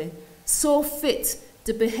Zimbabwe saw fit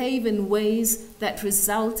to behave in ways that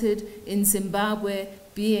resulted in Zimbabwe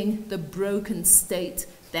being the broken state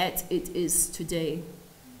that it is today.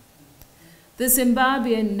 The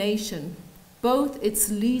Zimbabwean nation, both its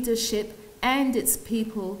leadership and its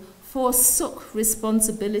people, forsook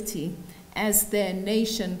responsibility as their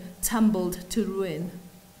nation tumbled to ruin.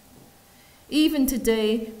 Even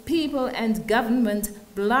today, people and government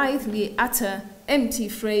blithely utter empty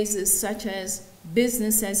phrases such as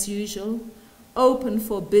business as usual, open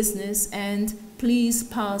for business, and please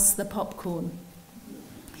pass the popcorn,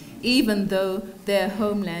 even though their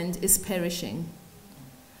homeland is perishing.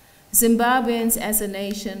 Zimbabweans as a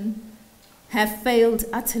nation have failed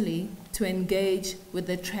utterly to engage with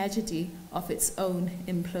the tragedy of its own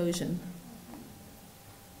implosion.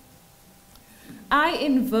 I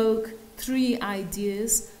invoke 3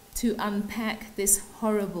 ideas to unpack this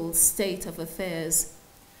horrible state of affairs.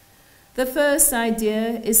 The first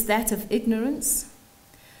idea is that of ignorance.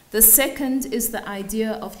 The second is the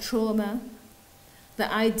idea of trauma.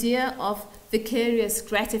 The idea of vicarious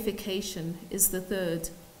gratification is the third.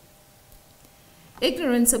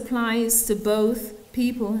 Ignorance applies to both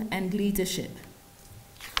people and leadership.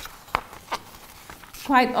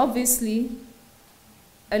 Quite obviously,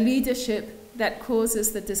 a leadership that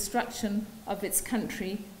causes the destruction of its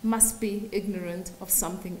country must be ignorant of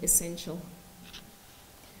something essential.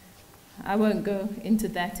 I won't go into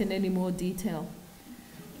that in any more detail.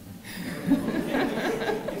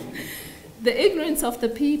 The ignorance of the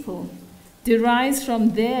people derives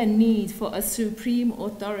from their need for a supreme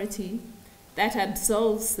authority that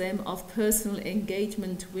absolves them of personal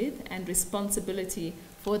engagement with and responsibility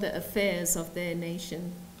for the affairs of their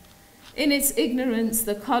nation. In its ignorance,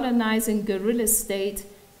 the colonizing guerrilla state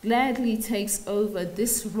gladly takes over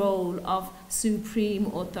this role of supreme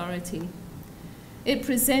authority. It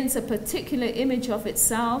presents a particular image of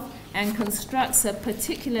itself and constructs a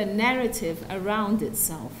particular narrative around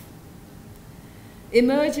itself.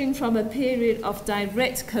 Emerging from a period of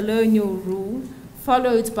direct colonial rule,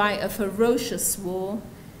 followed by a ferocious war,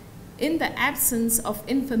 in the absence of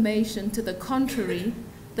information to the contrary,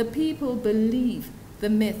 the people believe the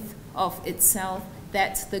myth of itself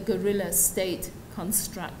that the guerrilla state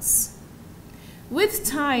constructs. With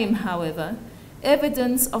time, however,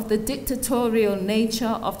 evidence of the dictatorial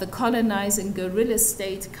nature of the colonizing guerrilla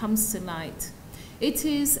state comes to light. It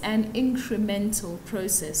is an incremental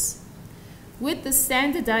process. With the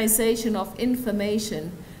standardization of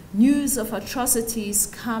information, news of atrocities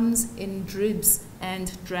comes in dribs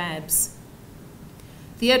and drabs.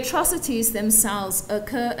 The atrocities themselves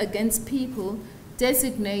occur against people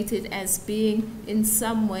designated as being in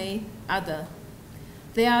some way other.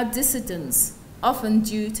 They are dissidents, often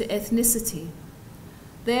due to ethnicity.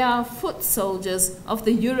 They are foot soldiers of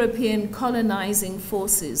the European colonizing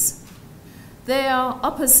forces. They are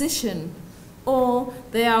opposition, or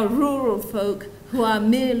they are rural folk who are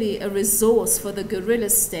merely a resource for the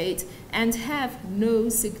guerrilla state and have no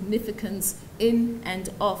significance in and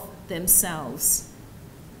of themselves.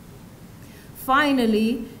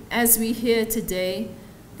 Finally, as we hear today,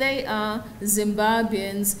 they are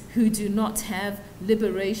Zimbabweans who do not have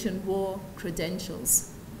Liberation War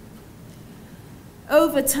credentials.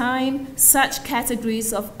 Over time, such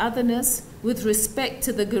categories of otherness with respect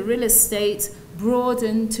to the guerrilla state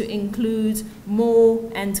broaden to include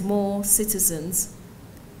more and more citizens.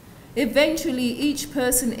 Eventually, each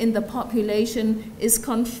person in the population is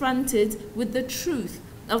confronted with the truth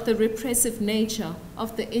of the repressive nature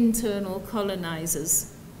of the internal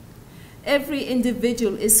colonizers. Every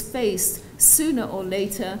individual is faced, sooner or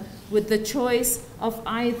later, with the choice of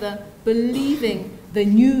either believing the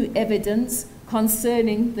new evidence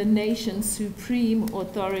concerning the nation's supreme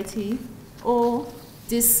authority or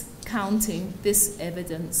discounting this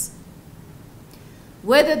evidence.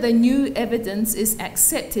 Whether the new evidence is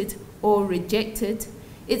accepted or rejected,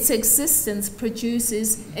 its existence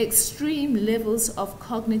produces extreme levels of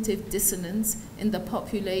cognitive dissonance in the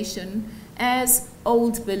population as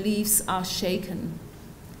old beliefs are shaken.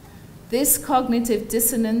 This cognitive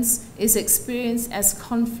dissonance is experienced as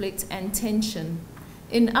conflict and tension,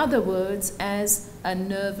 in other words, as a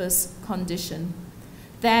nervous condition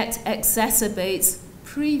that exacerbates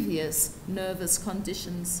previous nervous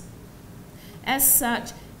conditions. As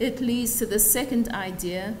such, it leads to the second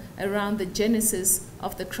idea around the genesis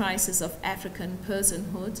of the crisis of African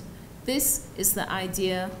personhood. This is the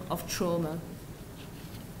idea of trauma.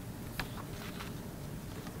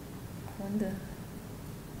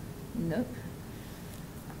 Nope.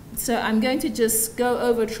 So I'm going to just go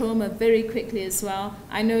over trauma very quickly as well.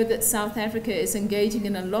 I know that South Africa is engaging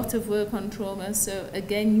in a lot of work on trauma, so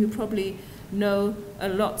again, you probably know a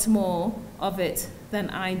lot more of it than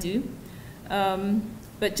I do.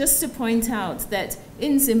 But just to point out that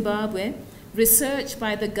in Zimbabwe, research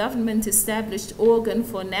by the government-established Organ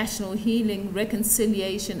for National Healing,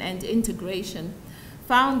 Reconciliation and Integration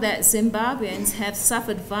found that Zimbabweans have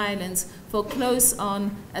suffered violence for close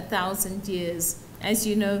on 1,000 years. As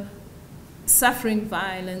you know, suffering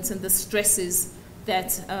violence and the stresses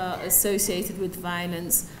that are associated with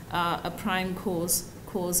violence are a prime cause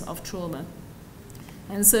of trauma.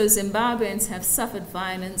 And so Zimbabweans have suffered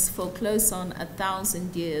violence for close on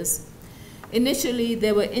 1,000 years. Initially,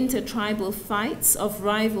 there were intertribal fights of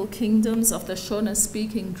rival kingdoms of the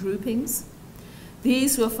Shona-speaking groupings.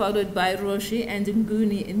 These were followed by Roshi and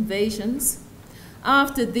Nguni invasions.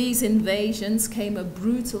 After these invasions came a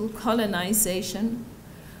brutal colonization,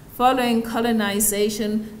 following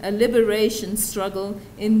colonization, a liberation struggle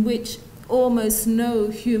in which almost no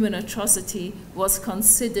human atrocity was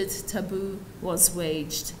considered taboo was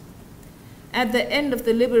waged. At the end of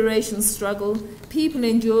the liberation struggle, people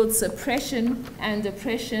endured suppression and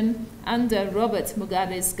oppression under Robert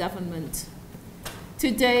Mugabe's government.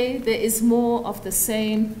 Today, there is more of the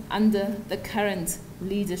same under the current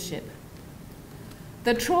leadership.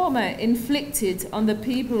 The trauma inflicted on the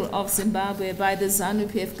people of Zimbabwe by the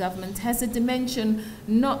ZANU-PF government has a dimension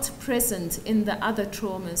not present in the other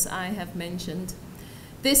traumas I have mentioned.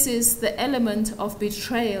 This is the element of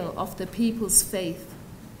betrayal of the people's faith.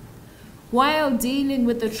 While dealing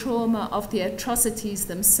with the trauma of the atrocities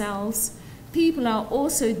themselves, people are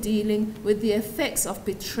also dealing with the effects of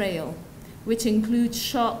betrayal, which include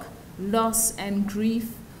shock, loss and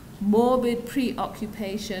grief, morbid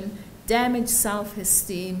preoccupation, damaged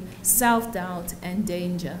self-esteem, self-doubt, and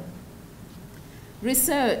danger.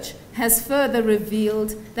 Research has further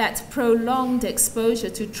revealed that prolonged exposure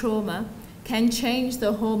to trauma can change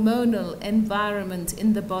the hormonal environment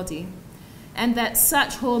in the body, and that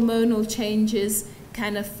such hormonal changes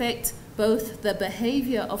can affect both the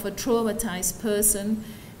behavior of a traumatized person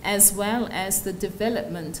as well as the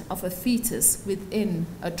development of a fetus within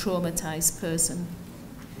a traumatized person.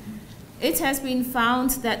 It has been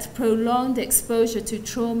found that prolonged exposure to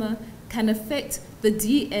trauma can affect the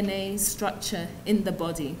DNA structure in the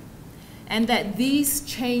body, and that these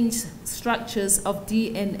changed structures of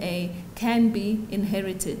DNA can be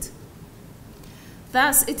inherited.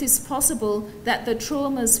 Thus, it is possible that the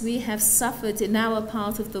traumas we have suffered in our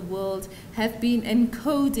part of the world have been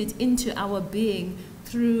encoded into our being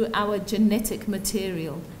through our genetic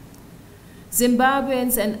material.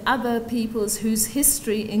 Zimbabweans and other peoples whose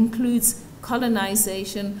history includes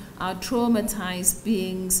colonization are traumatized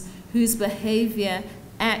beings whose behavior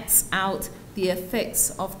acts out the effects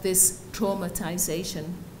of this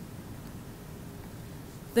traumatization.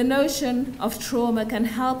 The notion of trauma can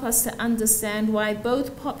help us to understand why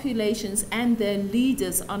both populations and their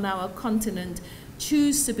leaders on our continent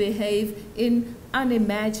choose to behave in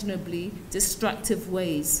unimaginably destructive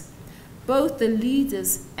ways. Both the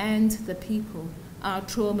leaders and the people are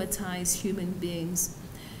traumatized human beings.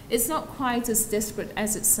 It's not quite as desperate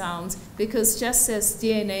as it sounds, because just as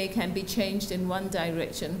DNA can be changed in one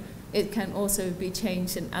direction, it can also be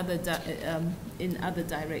changed in other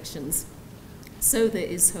directions. So there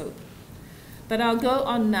is hope. But I'll go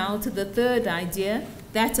on now to the third idea,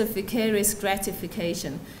 that of vicarious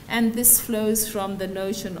gratification, and this flows from the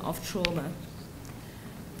notion of trauma.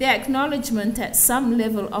 The acknowledgement at some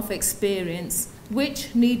level of experience,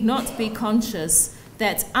 which need not be conscious,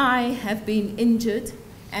 that I have been injured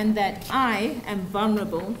and that I am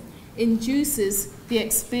vulnerable, induces the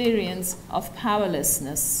experience of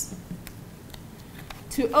powerlessness.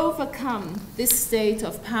 To overcome this state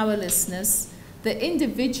of powerlessness, the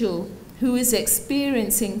individual who is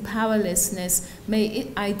experiencing powerlessness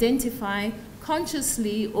may identify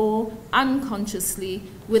consciously or unconsciously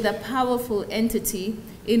with a powerful entity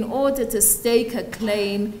in order to stake a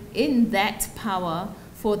claim in that power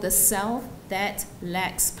for the self that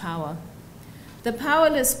lacks power. The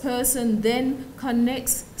powerless person then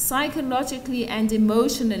connects psychologically and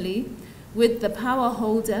emotionally with the power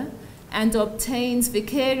holder and obtains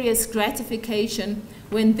vicarious gratification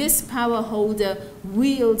when this power holder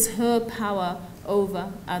wields her power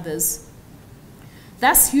over others.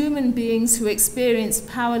 Thus, human beings who experience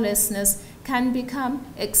powerlessness can become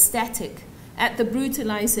ecstatic at the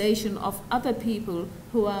brutalization of other people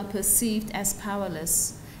who are perceived as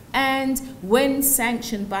powerless, and when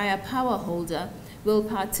sanctioned by a power holder, will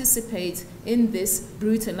participate in this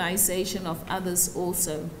brutalization of others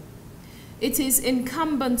also. It is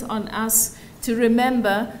incumbent on us to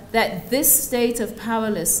remember that this state of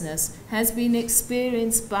powerlessness has been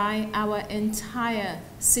experienced by our entire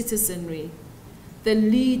citizenry, the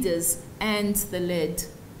leaders and the led.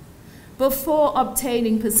 Before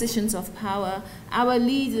obtaining positions of power, our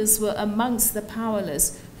leaders were amongst the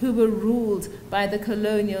powerless who were ruled by the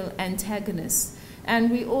colonial antagonists.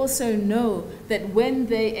 And we also know that when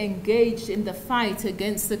they engaged in the fight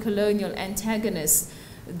against the colonial antagonists,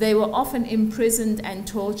 they were often imprisoned and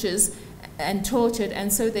tortured,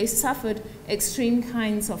 and so they suffered extreme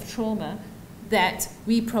kinds of trauma that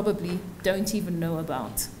we probably don't even know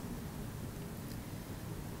about.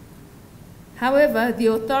 However, the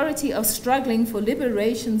authority of struggling for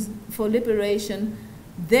liberation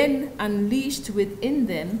then unleashed within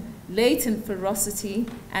them latent ferocity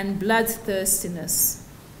and bloodthirstiness.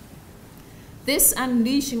 This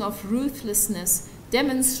unleashing of ruthlessness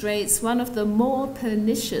demonstrates one of the more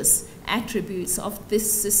pernicious attributes of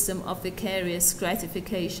this system of vicarious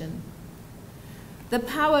gratification. The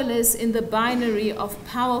powerless in the binary of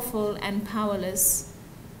powerful and powerless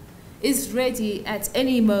is ready at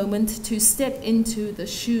any moment to step into the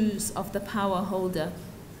shoes of the power holder.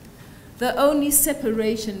 The only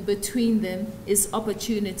separation between them is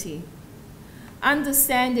opportunity.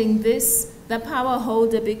 Understanding this, the power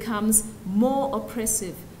holder becomes more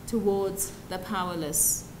oppressive towards the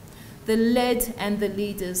powerless. The led and the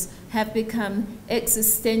leaders have become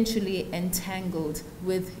existentially entangled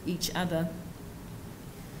with each other.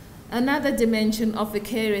 Another dimension of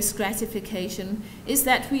vicarious gratification is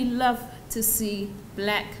that we love to see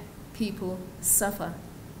black people suffer.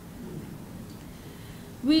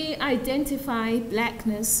 We identify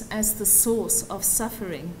blackness as the source of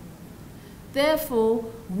suffering. Therefore,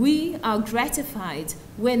 we are gratified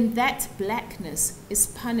when that blackness is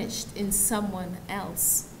punished in someone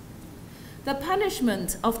else. The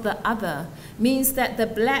punishment of the other means that the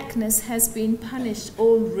blackness has been punished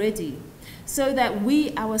already, so that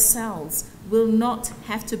we ourselves will not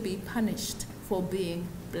have to be punished for being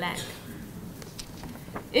black.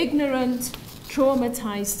 Ignorant,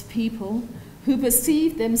 traumatized people who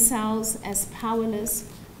perceive themselves as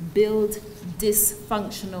powerless build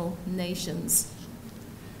dysfunctional nations.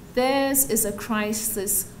 Theirs is a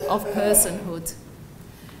crisis of personhood.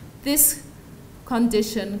 This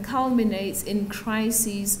condition culminates in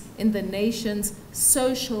crises in the nation's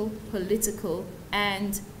social, political,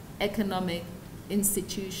 and economic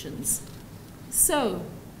institutions. So,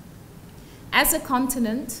 as a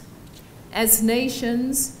continent, as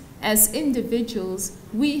nations, as individuals,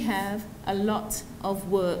 we have a lot of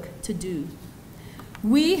work to do.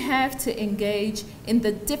 We have to engage in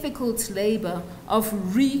the difficult labor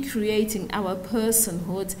of recreating our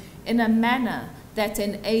personhood in a manner that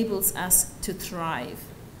enables us to thrive.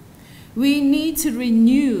 We need to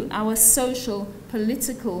renew our social,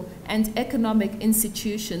 political, and economic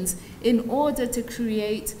institutions in order to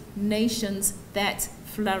create nations that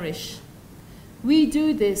flourish. We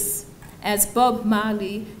do this, as Bob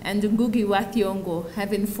Marley and Ngugi wa Thiong'o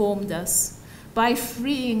have informed us, by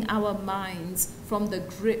freeing our minds from the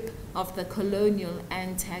grip of the colonial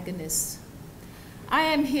antagonist. I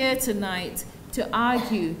am here tonight to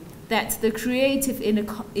argue that the creative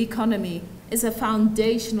economy is a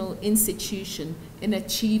foundational institution in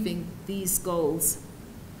achieving these goals.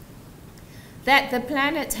 That the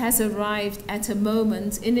planet has arrived at a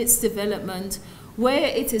moment in its development where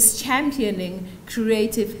it is championing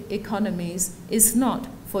creative economies is not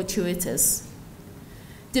fortuitous.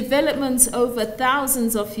 Developments over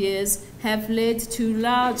thousands of years have led to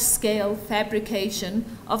large-scale fabrication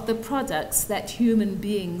of the products that human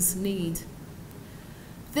beings need.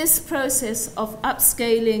 This process of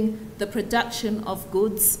upscaling the production of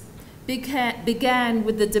goods began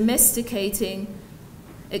with the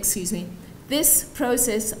This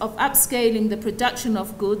process of upscaling the production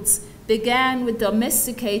of goods began with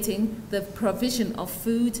domesticating the provision of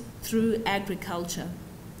food through agriculture.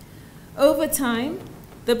 Over time,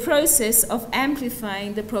 the process of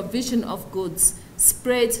amplifying the provision of goods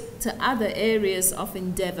spread to other areas of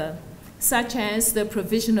endeavor, such as the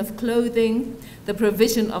provision of clothing, the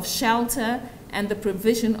provision of shelter, and the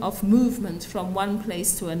provision of movement from one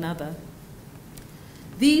place to another.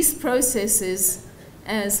 These processes,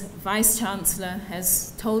 as Vice-Chancellor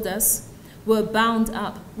has told us, were bound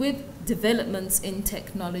up with developments in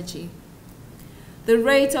technology. The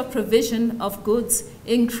rate of provision of goods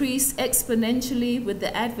increased exponentially with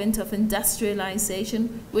the advent of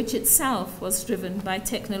industrialization, which itself was driven by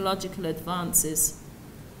technological advances.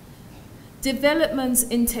 Developments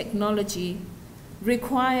in technology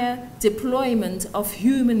require deployment of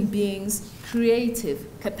human beings' creative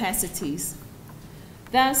capacities.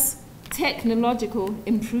 Thus, technological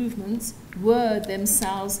improvements were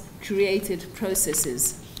themselves created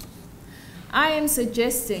processes. I am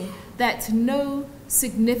suggesting that no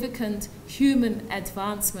significant human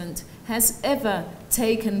advancement has ever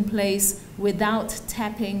taken place without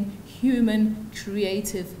tapping human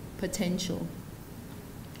creative potential.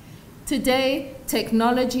 Today,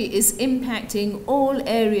 technology is impacting all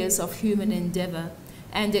areas of human endeavor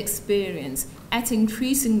and experience at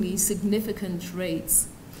increasingly significant rates.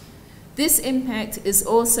 This impact is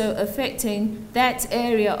also affecting that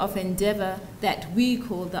area of endeavor that we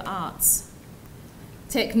call the arts.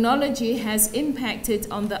 Technology has impacted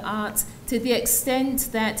on the arts to the extent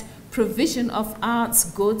that provision of arts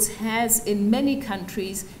goods has in many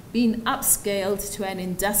countries been upscaled to an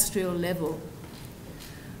industrial level.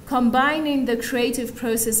 Combining the creative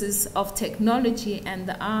processes of technology and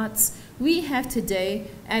the arts, we have today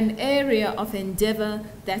an area of endeavor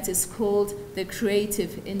that is called the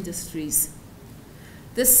creative industries.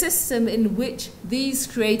 The system in which these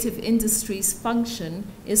creative industries function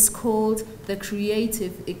is called the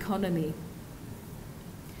creative economy.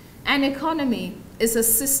 An economy is a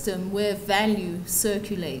system where value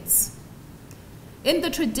circulates. In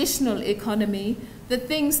the traditional economy, the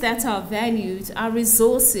things that are valued are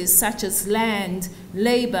resources such as land,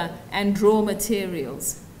 labor, and raw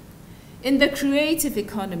materials. In the creative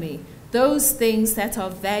economy, those things that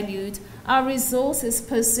are valued are resources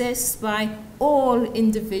possessed by all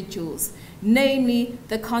individuals, namely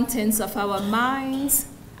the contents of our minds,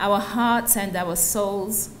 our hearts, and our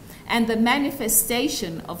souls, and the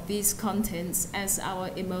manifestation of these contents as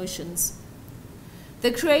our emotions.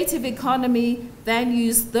 The creative economy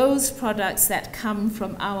values those products that come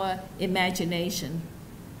from our imagination.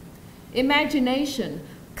 Imagination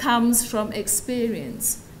comes from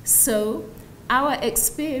experience, so our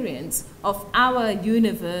experience of our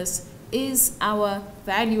universe is our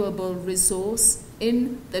valuable resource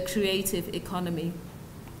in the creative economy.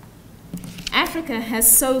 Africa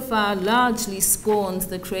has so far largely scorned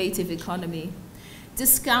the creative economy,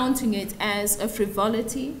 discounting it as a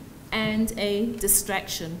frivolity and a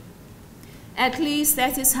distraction. At least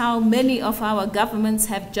that is how many of our governments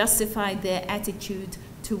have justified their attitude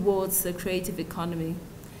towards the creative economy.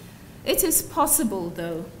 It is possible,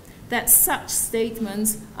 though, that such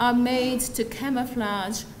statements are made to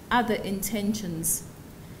camouflage other intentions.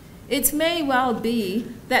 It may well be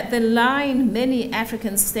that the line many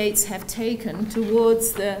African states have taken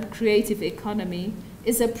towards the creative economy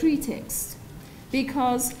is a pretext,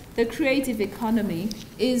 because the creative economy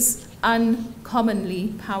is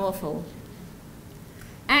uncommonly powerful.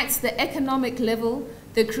 At the economic level,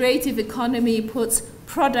 the creative economy puts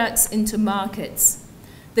products into markets.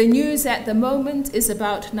 The news at the moment is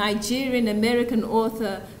about Nigerian-American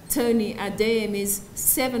author Tony Adeyemi's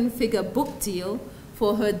 7-figure book deal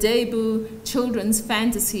for her debut children's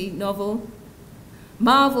fantasy novel.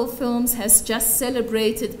 Marvel Films has just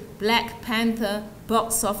celebrated Black Panther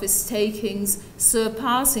box office takings,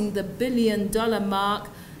 surpassing the $1 billion mark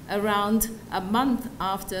around a month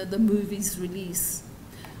after the movie's release.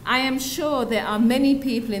 I am sure there are many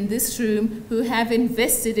people in this room who have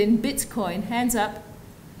invested in Bitcoin. Hands up.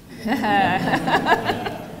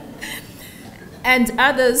 And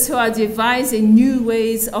others who are devising new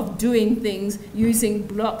ways of doing things using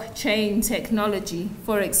blockchain technology,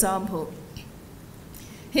 for example.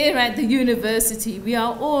 Here at the university, we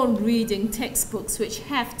are all reading textbooks which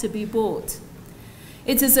have to be bought.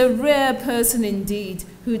 It is a rare person indeed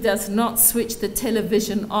who does not switch the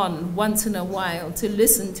television on once in a while to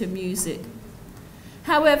listen to music.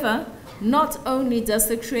 However, not only does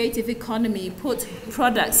the creative economy put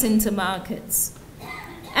products into markets.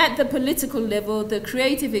 At the political level, the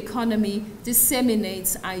creative economy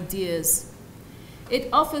disseminates ideas. It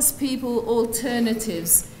offers people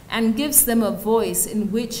alternatives and gives them a voice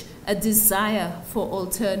in which a desire for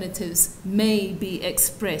alternatives may be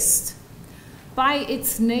expressed. By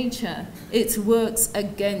its nature, it works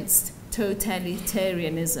against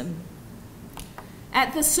totalitarianism.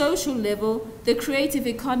 At the social level, the creative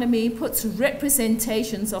economy puts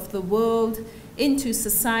representations of the world into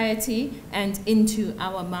society and into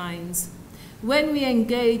our minds. When we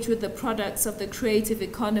engage with the products of the creative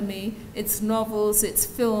economy, its novels, its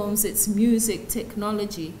films, its music,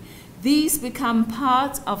 technology, these become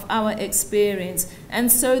part of our experience, and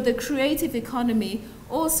so the creative economy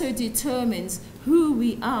also determines who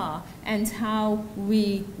we are and how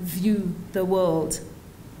we view the world.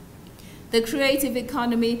 The creative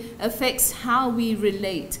economy affects how we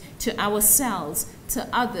relate to ourselves, to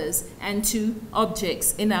others, and to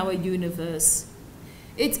objects in our universe.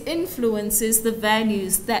 It influences the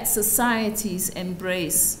values that societies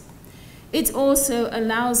embrace. It also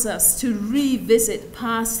allows us to revisit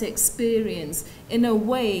past experience in a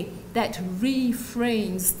way that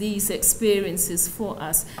reframes these experiences for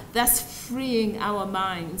us, thus freeing our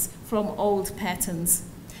minds from old patterns.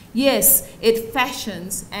 Yes, it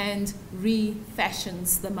fashions and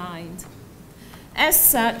refashions the mind. As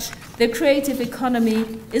such, the creative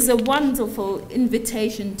economy is a wonderful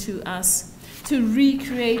invitation to us to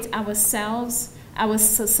recreate ourselves, our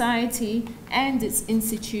society, and its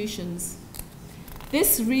institutions.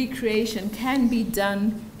 This recreation can be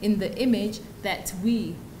done in the image that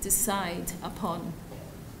we decide upon.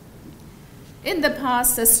 In the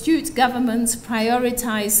past, astute governments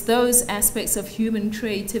prioritized those aspects of human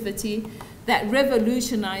creativity that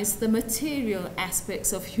revolutionized the material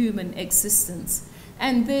aspects of human existence,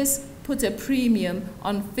 and this put a premium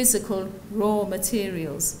on physical raw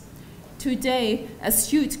materials. today,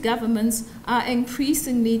 astute governments are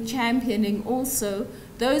increasingly championing also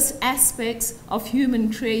those aspects of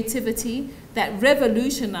human creativity that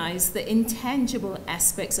revolutionize the intangible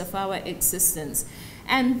aspects of our existence.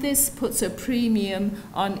 And this puts a premium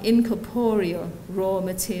on incorporeal raw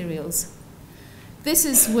materials. This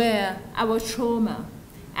is where our trauma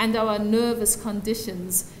and our nervous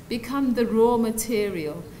conditions become the raw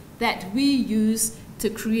material that we use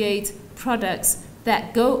to create products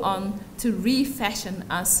that go on to refashion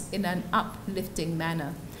us in an uplifting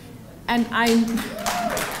manner. And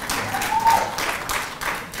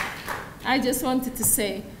I just wanted to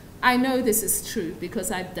say, I know this is true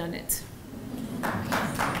because I've done it.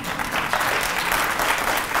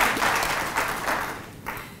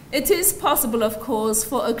 It is possible, of course,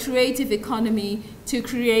 for a creative economy to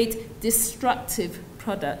create destructive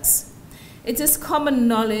products. It is common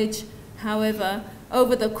knowledge, however,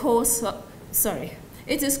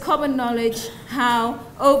 it is common knowledge how,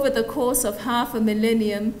 over the course of half a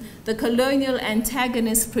millennium, the colonial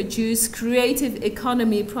antagonists produced creative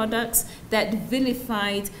economy products that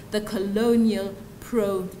vilified the colonial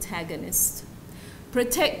protagonist.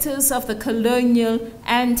 Protectors of the colonial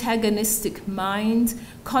antagonistic mind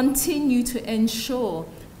continue to ensure,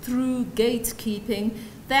 through gatekeeping,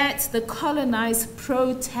 that the colonized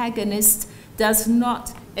protagonist does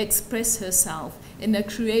not express herself in a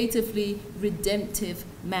creatively redemptive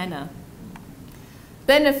manner.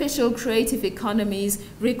 Beneficial creative economies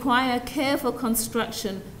require careful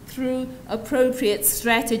construction through appropriate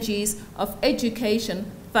strategies of education,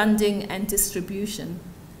 funding, and distribution.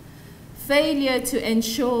 Failure to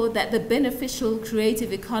ensure that the beneficial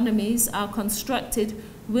creative economies are constructed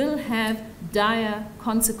will have dire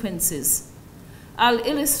consequences. I'll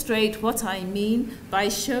illustrate what I mean by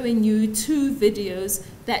showing you two videos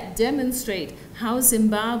that demonstrate how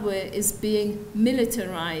Zimbabwe is being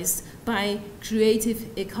militarized by creative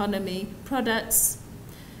economy products.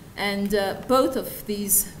 And both of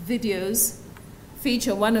these videos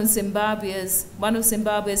feature one of Zimbabwe's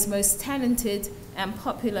most talented and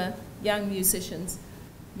popular young musicians.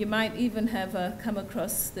 You might even have come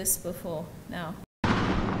across this before now.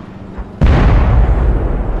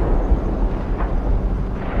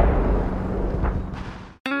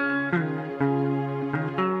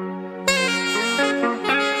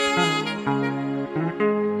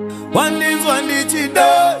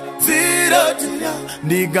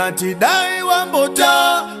 Ndigati dai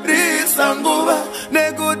wambotarisa nguva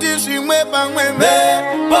nekuti zvimwe pamwe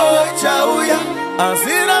mhepo chauya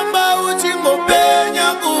asiramba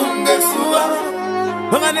uchingopenya kunge zuva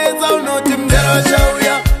vanganedza unoti mudhara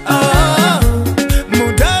chauya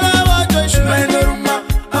mudhara wacho shuma inoruma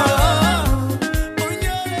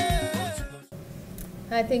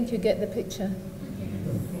I think you get the picture.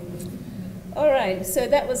 All right, so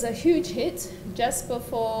that was a huge hit just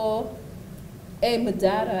before a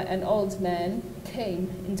Mudara, an old man, came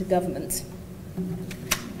into government.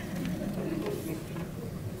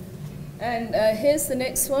 And here's the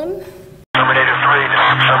next one. Terminator 3, this is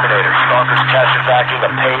Terminator. Stalkers catch attacking a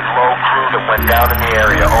paid low crew that went down in the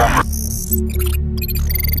area. Over.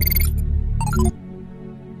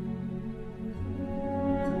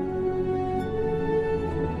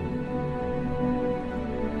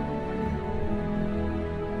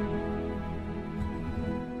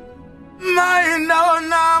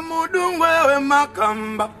 Naona mudungwe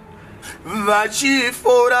wemakamba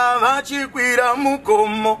vachifora vachikwira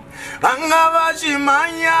mukomo vanga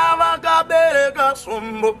vachimanya vakabereka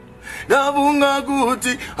sombo ndavunga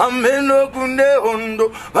kuti ameno kunde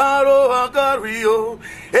hondo varo vakarwiyo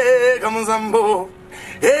kamuzambo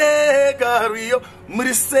karwiyo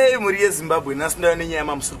muri sei muri yeZimbabwe nhasi ndayo nenyaya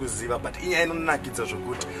musiri kuziva but inyaya inonakidza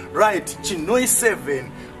zvokuti right Chinoi 7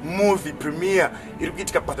 movie premiere iri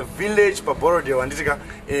kuitika pa the village pa Borodale wanditika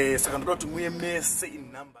saka ndoda kuti muye mese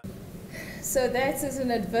in number. So that is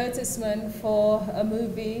an advertisement for a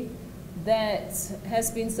movie that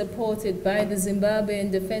has been supported by the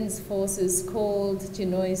Zimbabwean Defense Forces called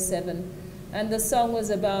Chinoi 7. And the song was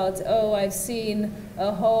about, oh, I've seen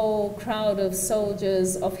a whole crowd of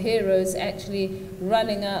soldiers, of heroes actually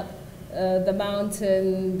running up the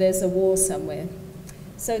mountain, there's a war somewhere.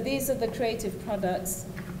 So these are the creative products,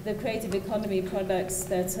 the creative economy products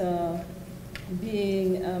that are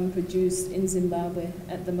being produced in Zimbabwe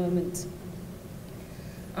at the moment.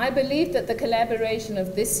 I believe that the collaboration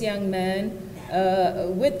of this young man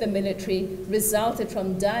with the military resulted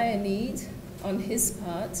from dire need on his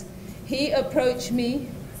part. He approached me.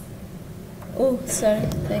 Oh, sorry,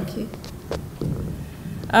 thank you.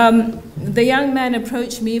 The young man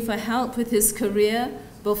approached me for help with his career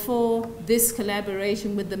before this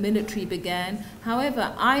collaboration with the military began.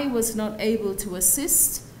 However, I was not able to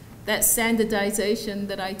assist that standardization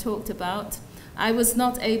that I talked about. I was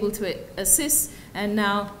not able to assist, and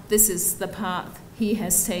now this is the path he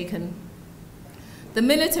has taken. The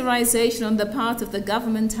militarization on the part of the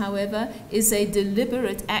government, however, is a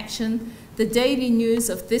deliberate action. The Daily News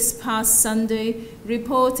of this past Sunday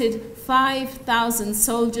reported 5,000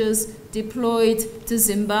 soldiers deployed to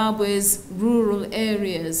Zimbabwe's rural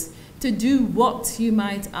areas. To do what, you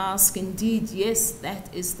might ask? Indeed, yes,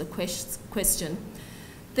 that is the question.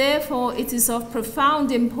 Therefore, it is of profound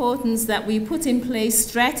importance that we put in place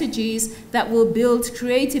strategies that will build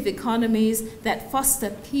creative economies that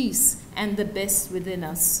foster peace and the best within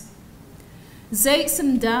us.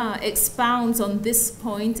 Tsitsi Dangarembga expounds on this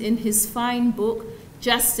point in his fine book,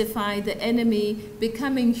 Justify the Enemy,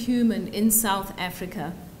 Becoming Human in South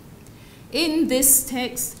Africa. In this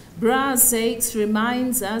text, Bra Tsitsi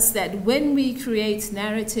reminds us that when we create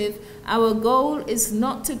narrative, our goal is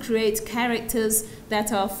not to create characters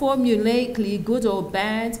that are formulaically good or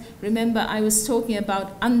bad. Remember, I was talking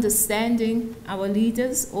about understanding our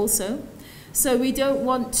leaders also. So we don't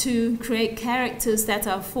want to create characters that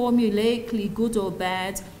are formulaically good or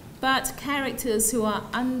bad, but characters who are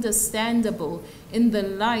understandable in the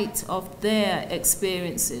light of their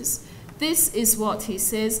experiences. This is what he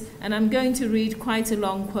says, and I'm going to read quite a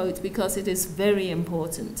long quote because it is very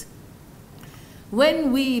important.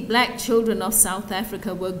 When we black children of South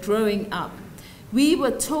Africa were growing up, we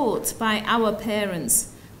were taught by our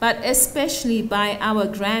parents, but especially by our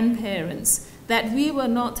grandparents, that we were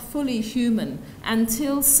not fully human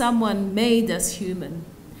until someone made us human.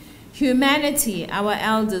 Humanity, our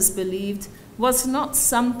elders believed, was not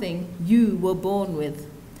something you were born with.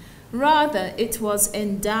 Rather, it was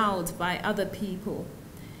endowed by other people.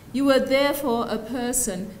 You were therefore a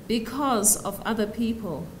person because of other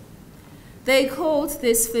people. They called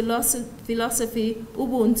this philosophy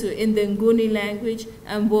Ubuntu in the Nguni language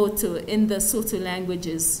and Wotu in the Sotho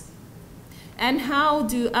languages. And how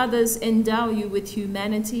do others endow you with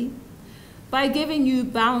humanity? By giving you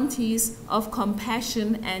bounties of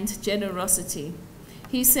compassion and generosity.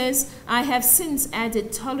 He says, I have since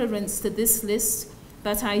added tolerance to this list,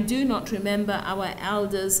 but I do not remember our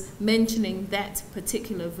elders mentioning that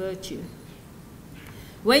particular virtue.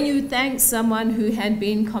 When you thanked someone who had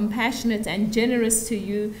been compassionate and generous to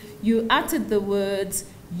you, you uttered the words,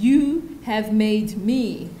 you have made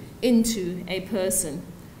me into a person.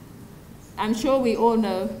 I'm sure we all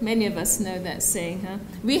know, many of us know that saying, huh?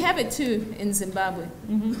 We have it too in Zimbabwe.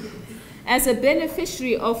 As a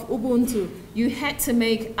beneficiary of Ubuntu, you had to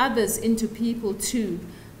make others into people too,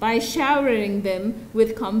 by showering them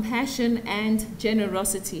with compassion and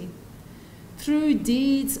generosity. Through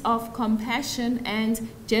deeds of compassion and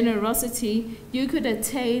generosity, you could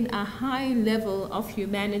attain a high level of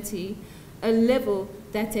humanity, a level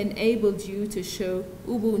that enabled you to show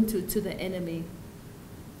Ubuntu to the enemy.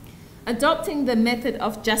 Adopting the method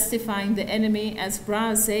of justifying the enemy, as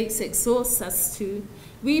Bra Tsitsi exhorts us to,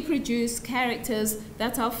 we produce characters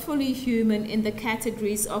that are fully human in the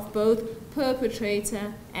categories of both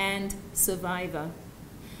perpetrator and survivor.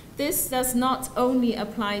 This does not only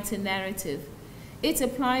apply to narrative, it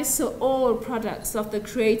applies to all products of the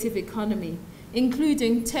creative economy,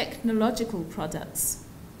 including technological products.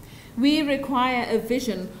 We require a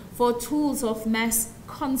vision for tools of mass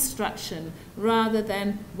construction rather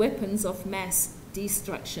than weapons of mass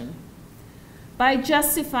destruction. By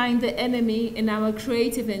justifying the enemy in our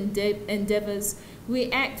creative endeavors,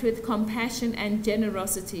 we act with compassion and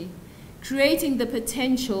generosity, creating the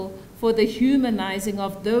potential for the humanizing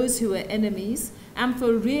of those who are enemies and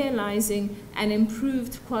for realizing an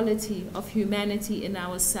improved quality of humanity in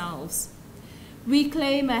ourselves. We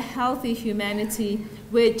claim a healthy humanity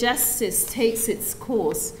where justice takes its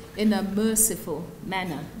course in a merciful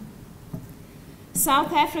manner.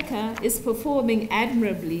 South Africa is performing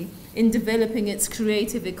admirably in developing its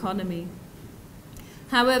creative economy.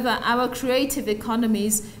 However, our creative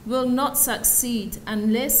economies will not succeed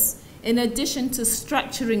unless, in addition to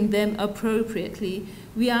structuring them appropriately,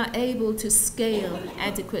 we are able to scale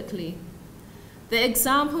adequately. The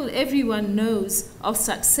example everyone knows of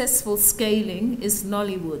successful scaling is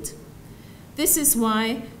Nollywood. This is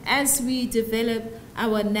why, as we develop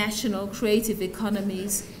our national creative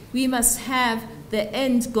economies, we must have the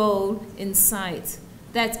end goal in sight,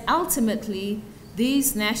 that ultimately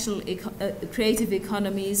these national creative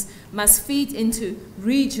economies must feed into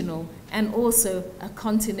regional and also a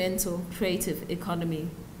continental creative economy.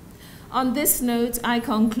 On this note, I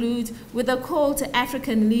conclude with a call to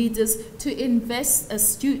African leaders to invest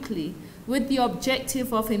astutely, with the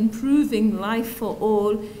objective of improving life for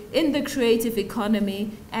all in the creative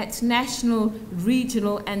economy at national,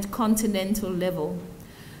 regional, and continental level.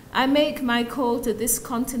 I make my call to this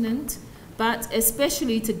continent, but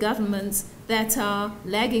especially to governments that are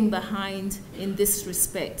lagging behind in this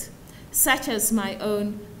respect, such as my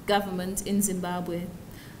own government in Zimbabwe.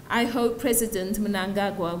 I hope President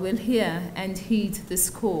Mnangagwa will hear and heed this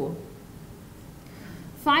call.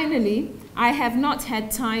 Finally, I have not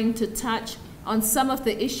had time to touch on some of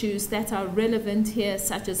the issues that are relevant here,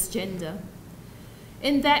 such as gender.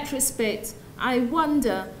 In that respect, I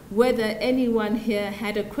wonder whether anyone here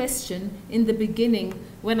had a question in the beginning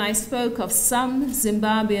when I spoke of some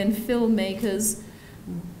Zimbabwean filmmakers,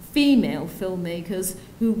 female filmmakers,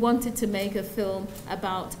 who wanted to make a film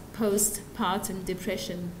about postpartum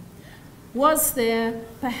depression. Was there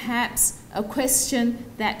perhaps a question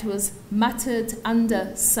that was muttered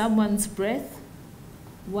under someone's breath?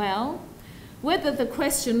 Well, whether the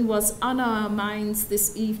question was on our minds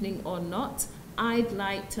this evening or not, I'd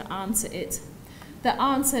like to answer it. The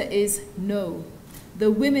answer is no.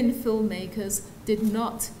 The women filmmakers did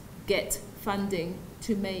not get funding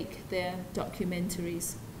to make their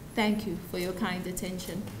documentaries. Thank you for your kind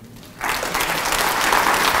attention.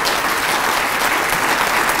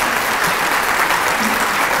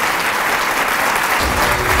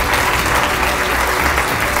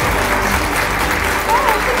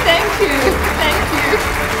 Thank you.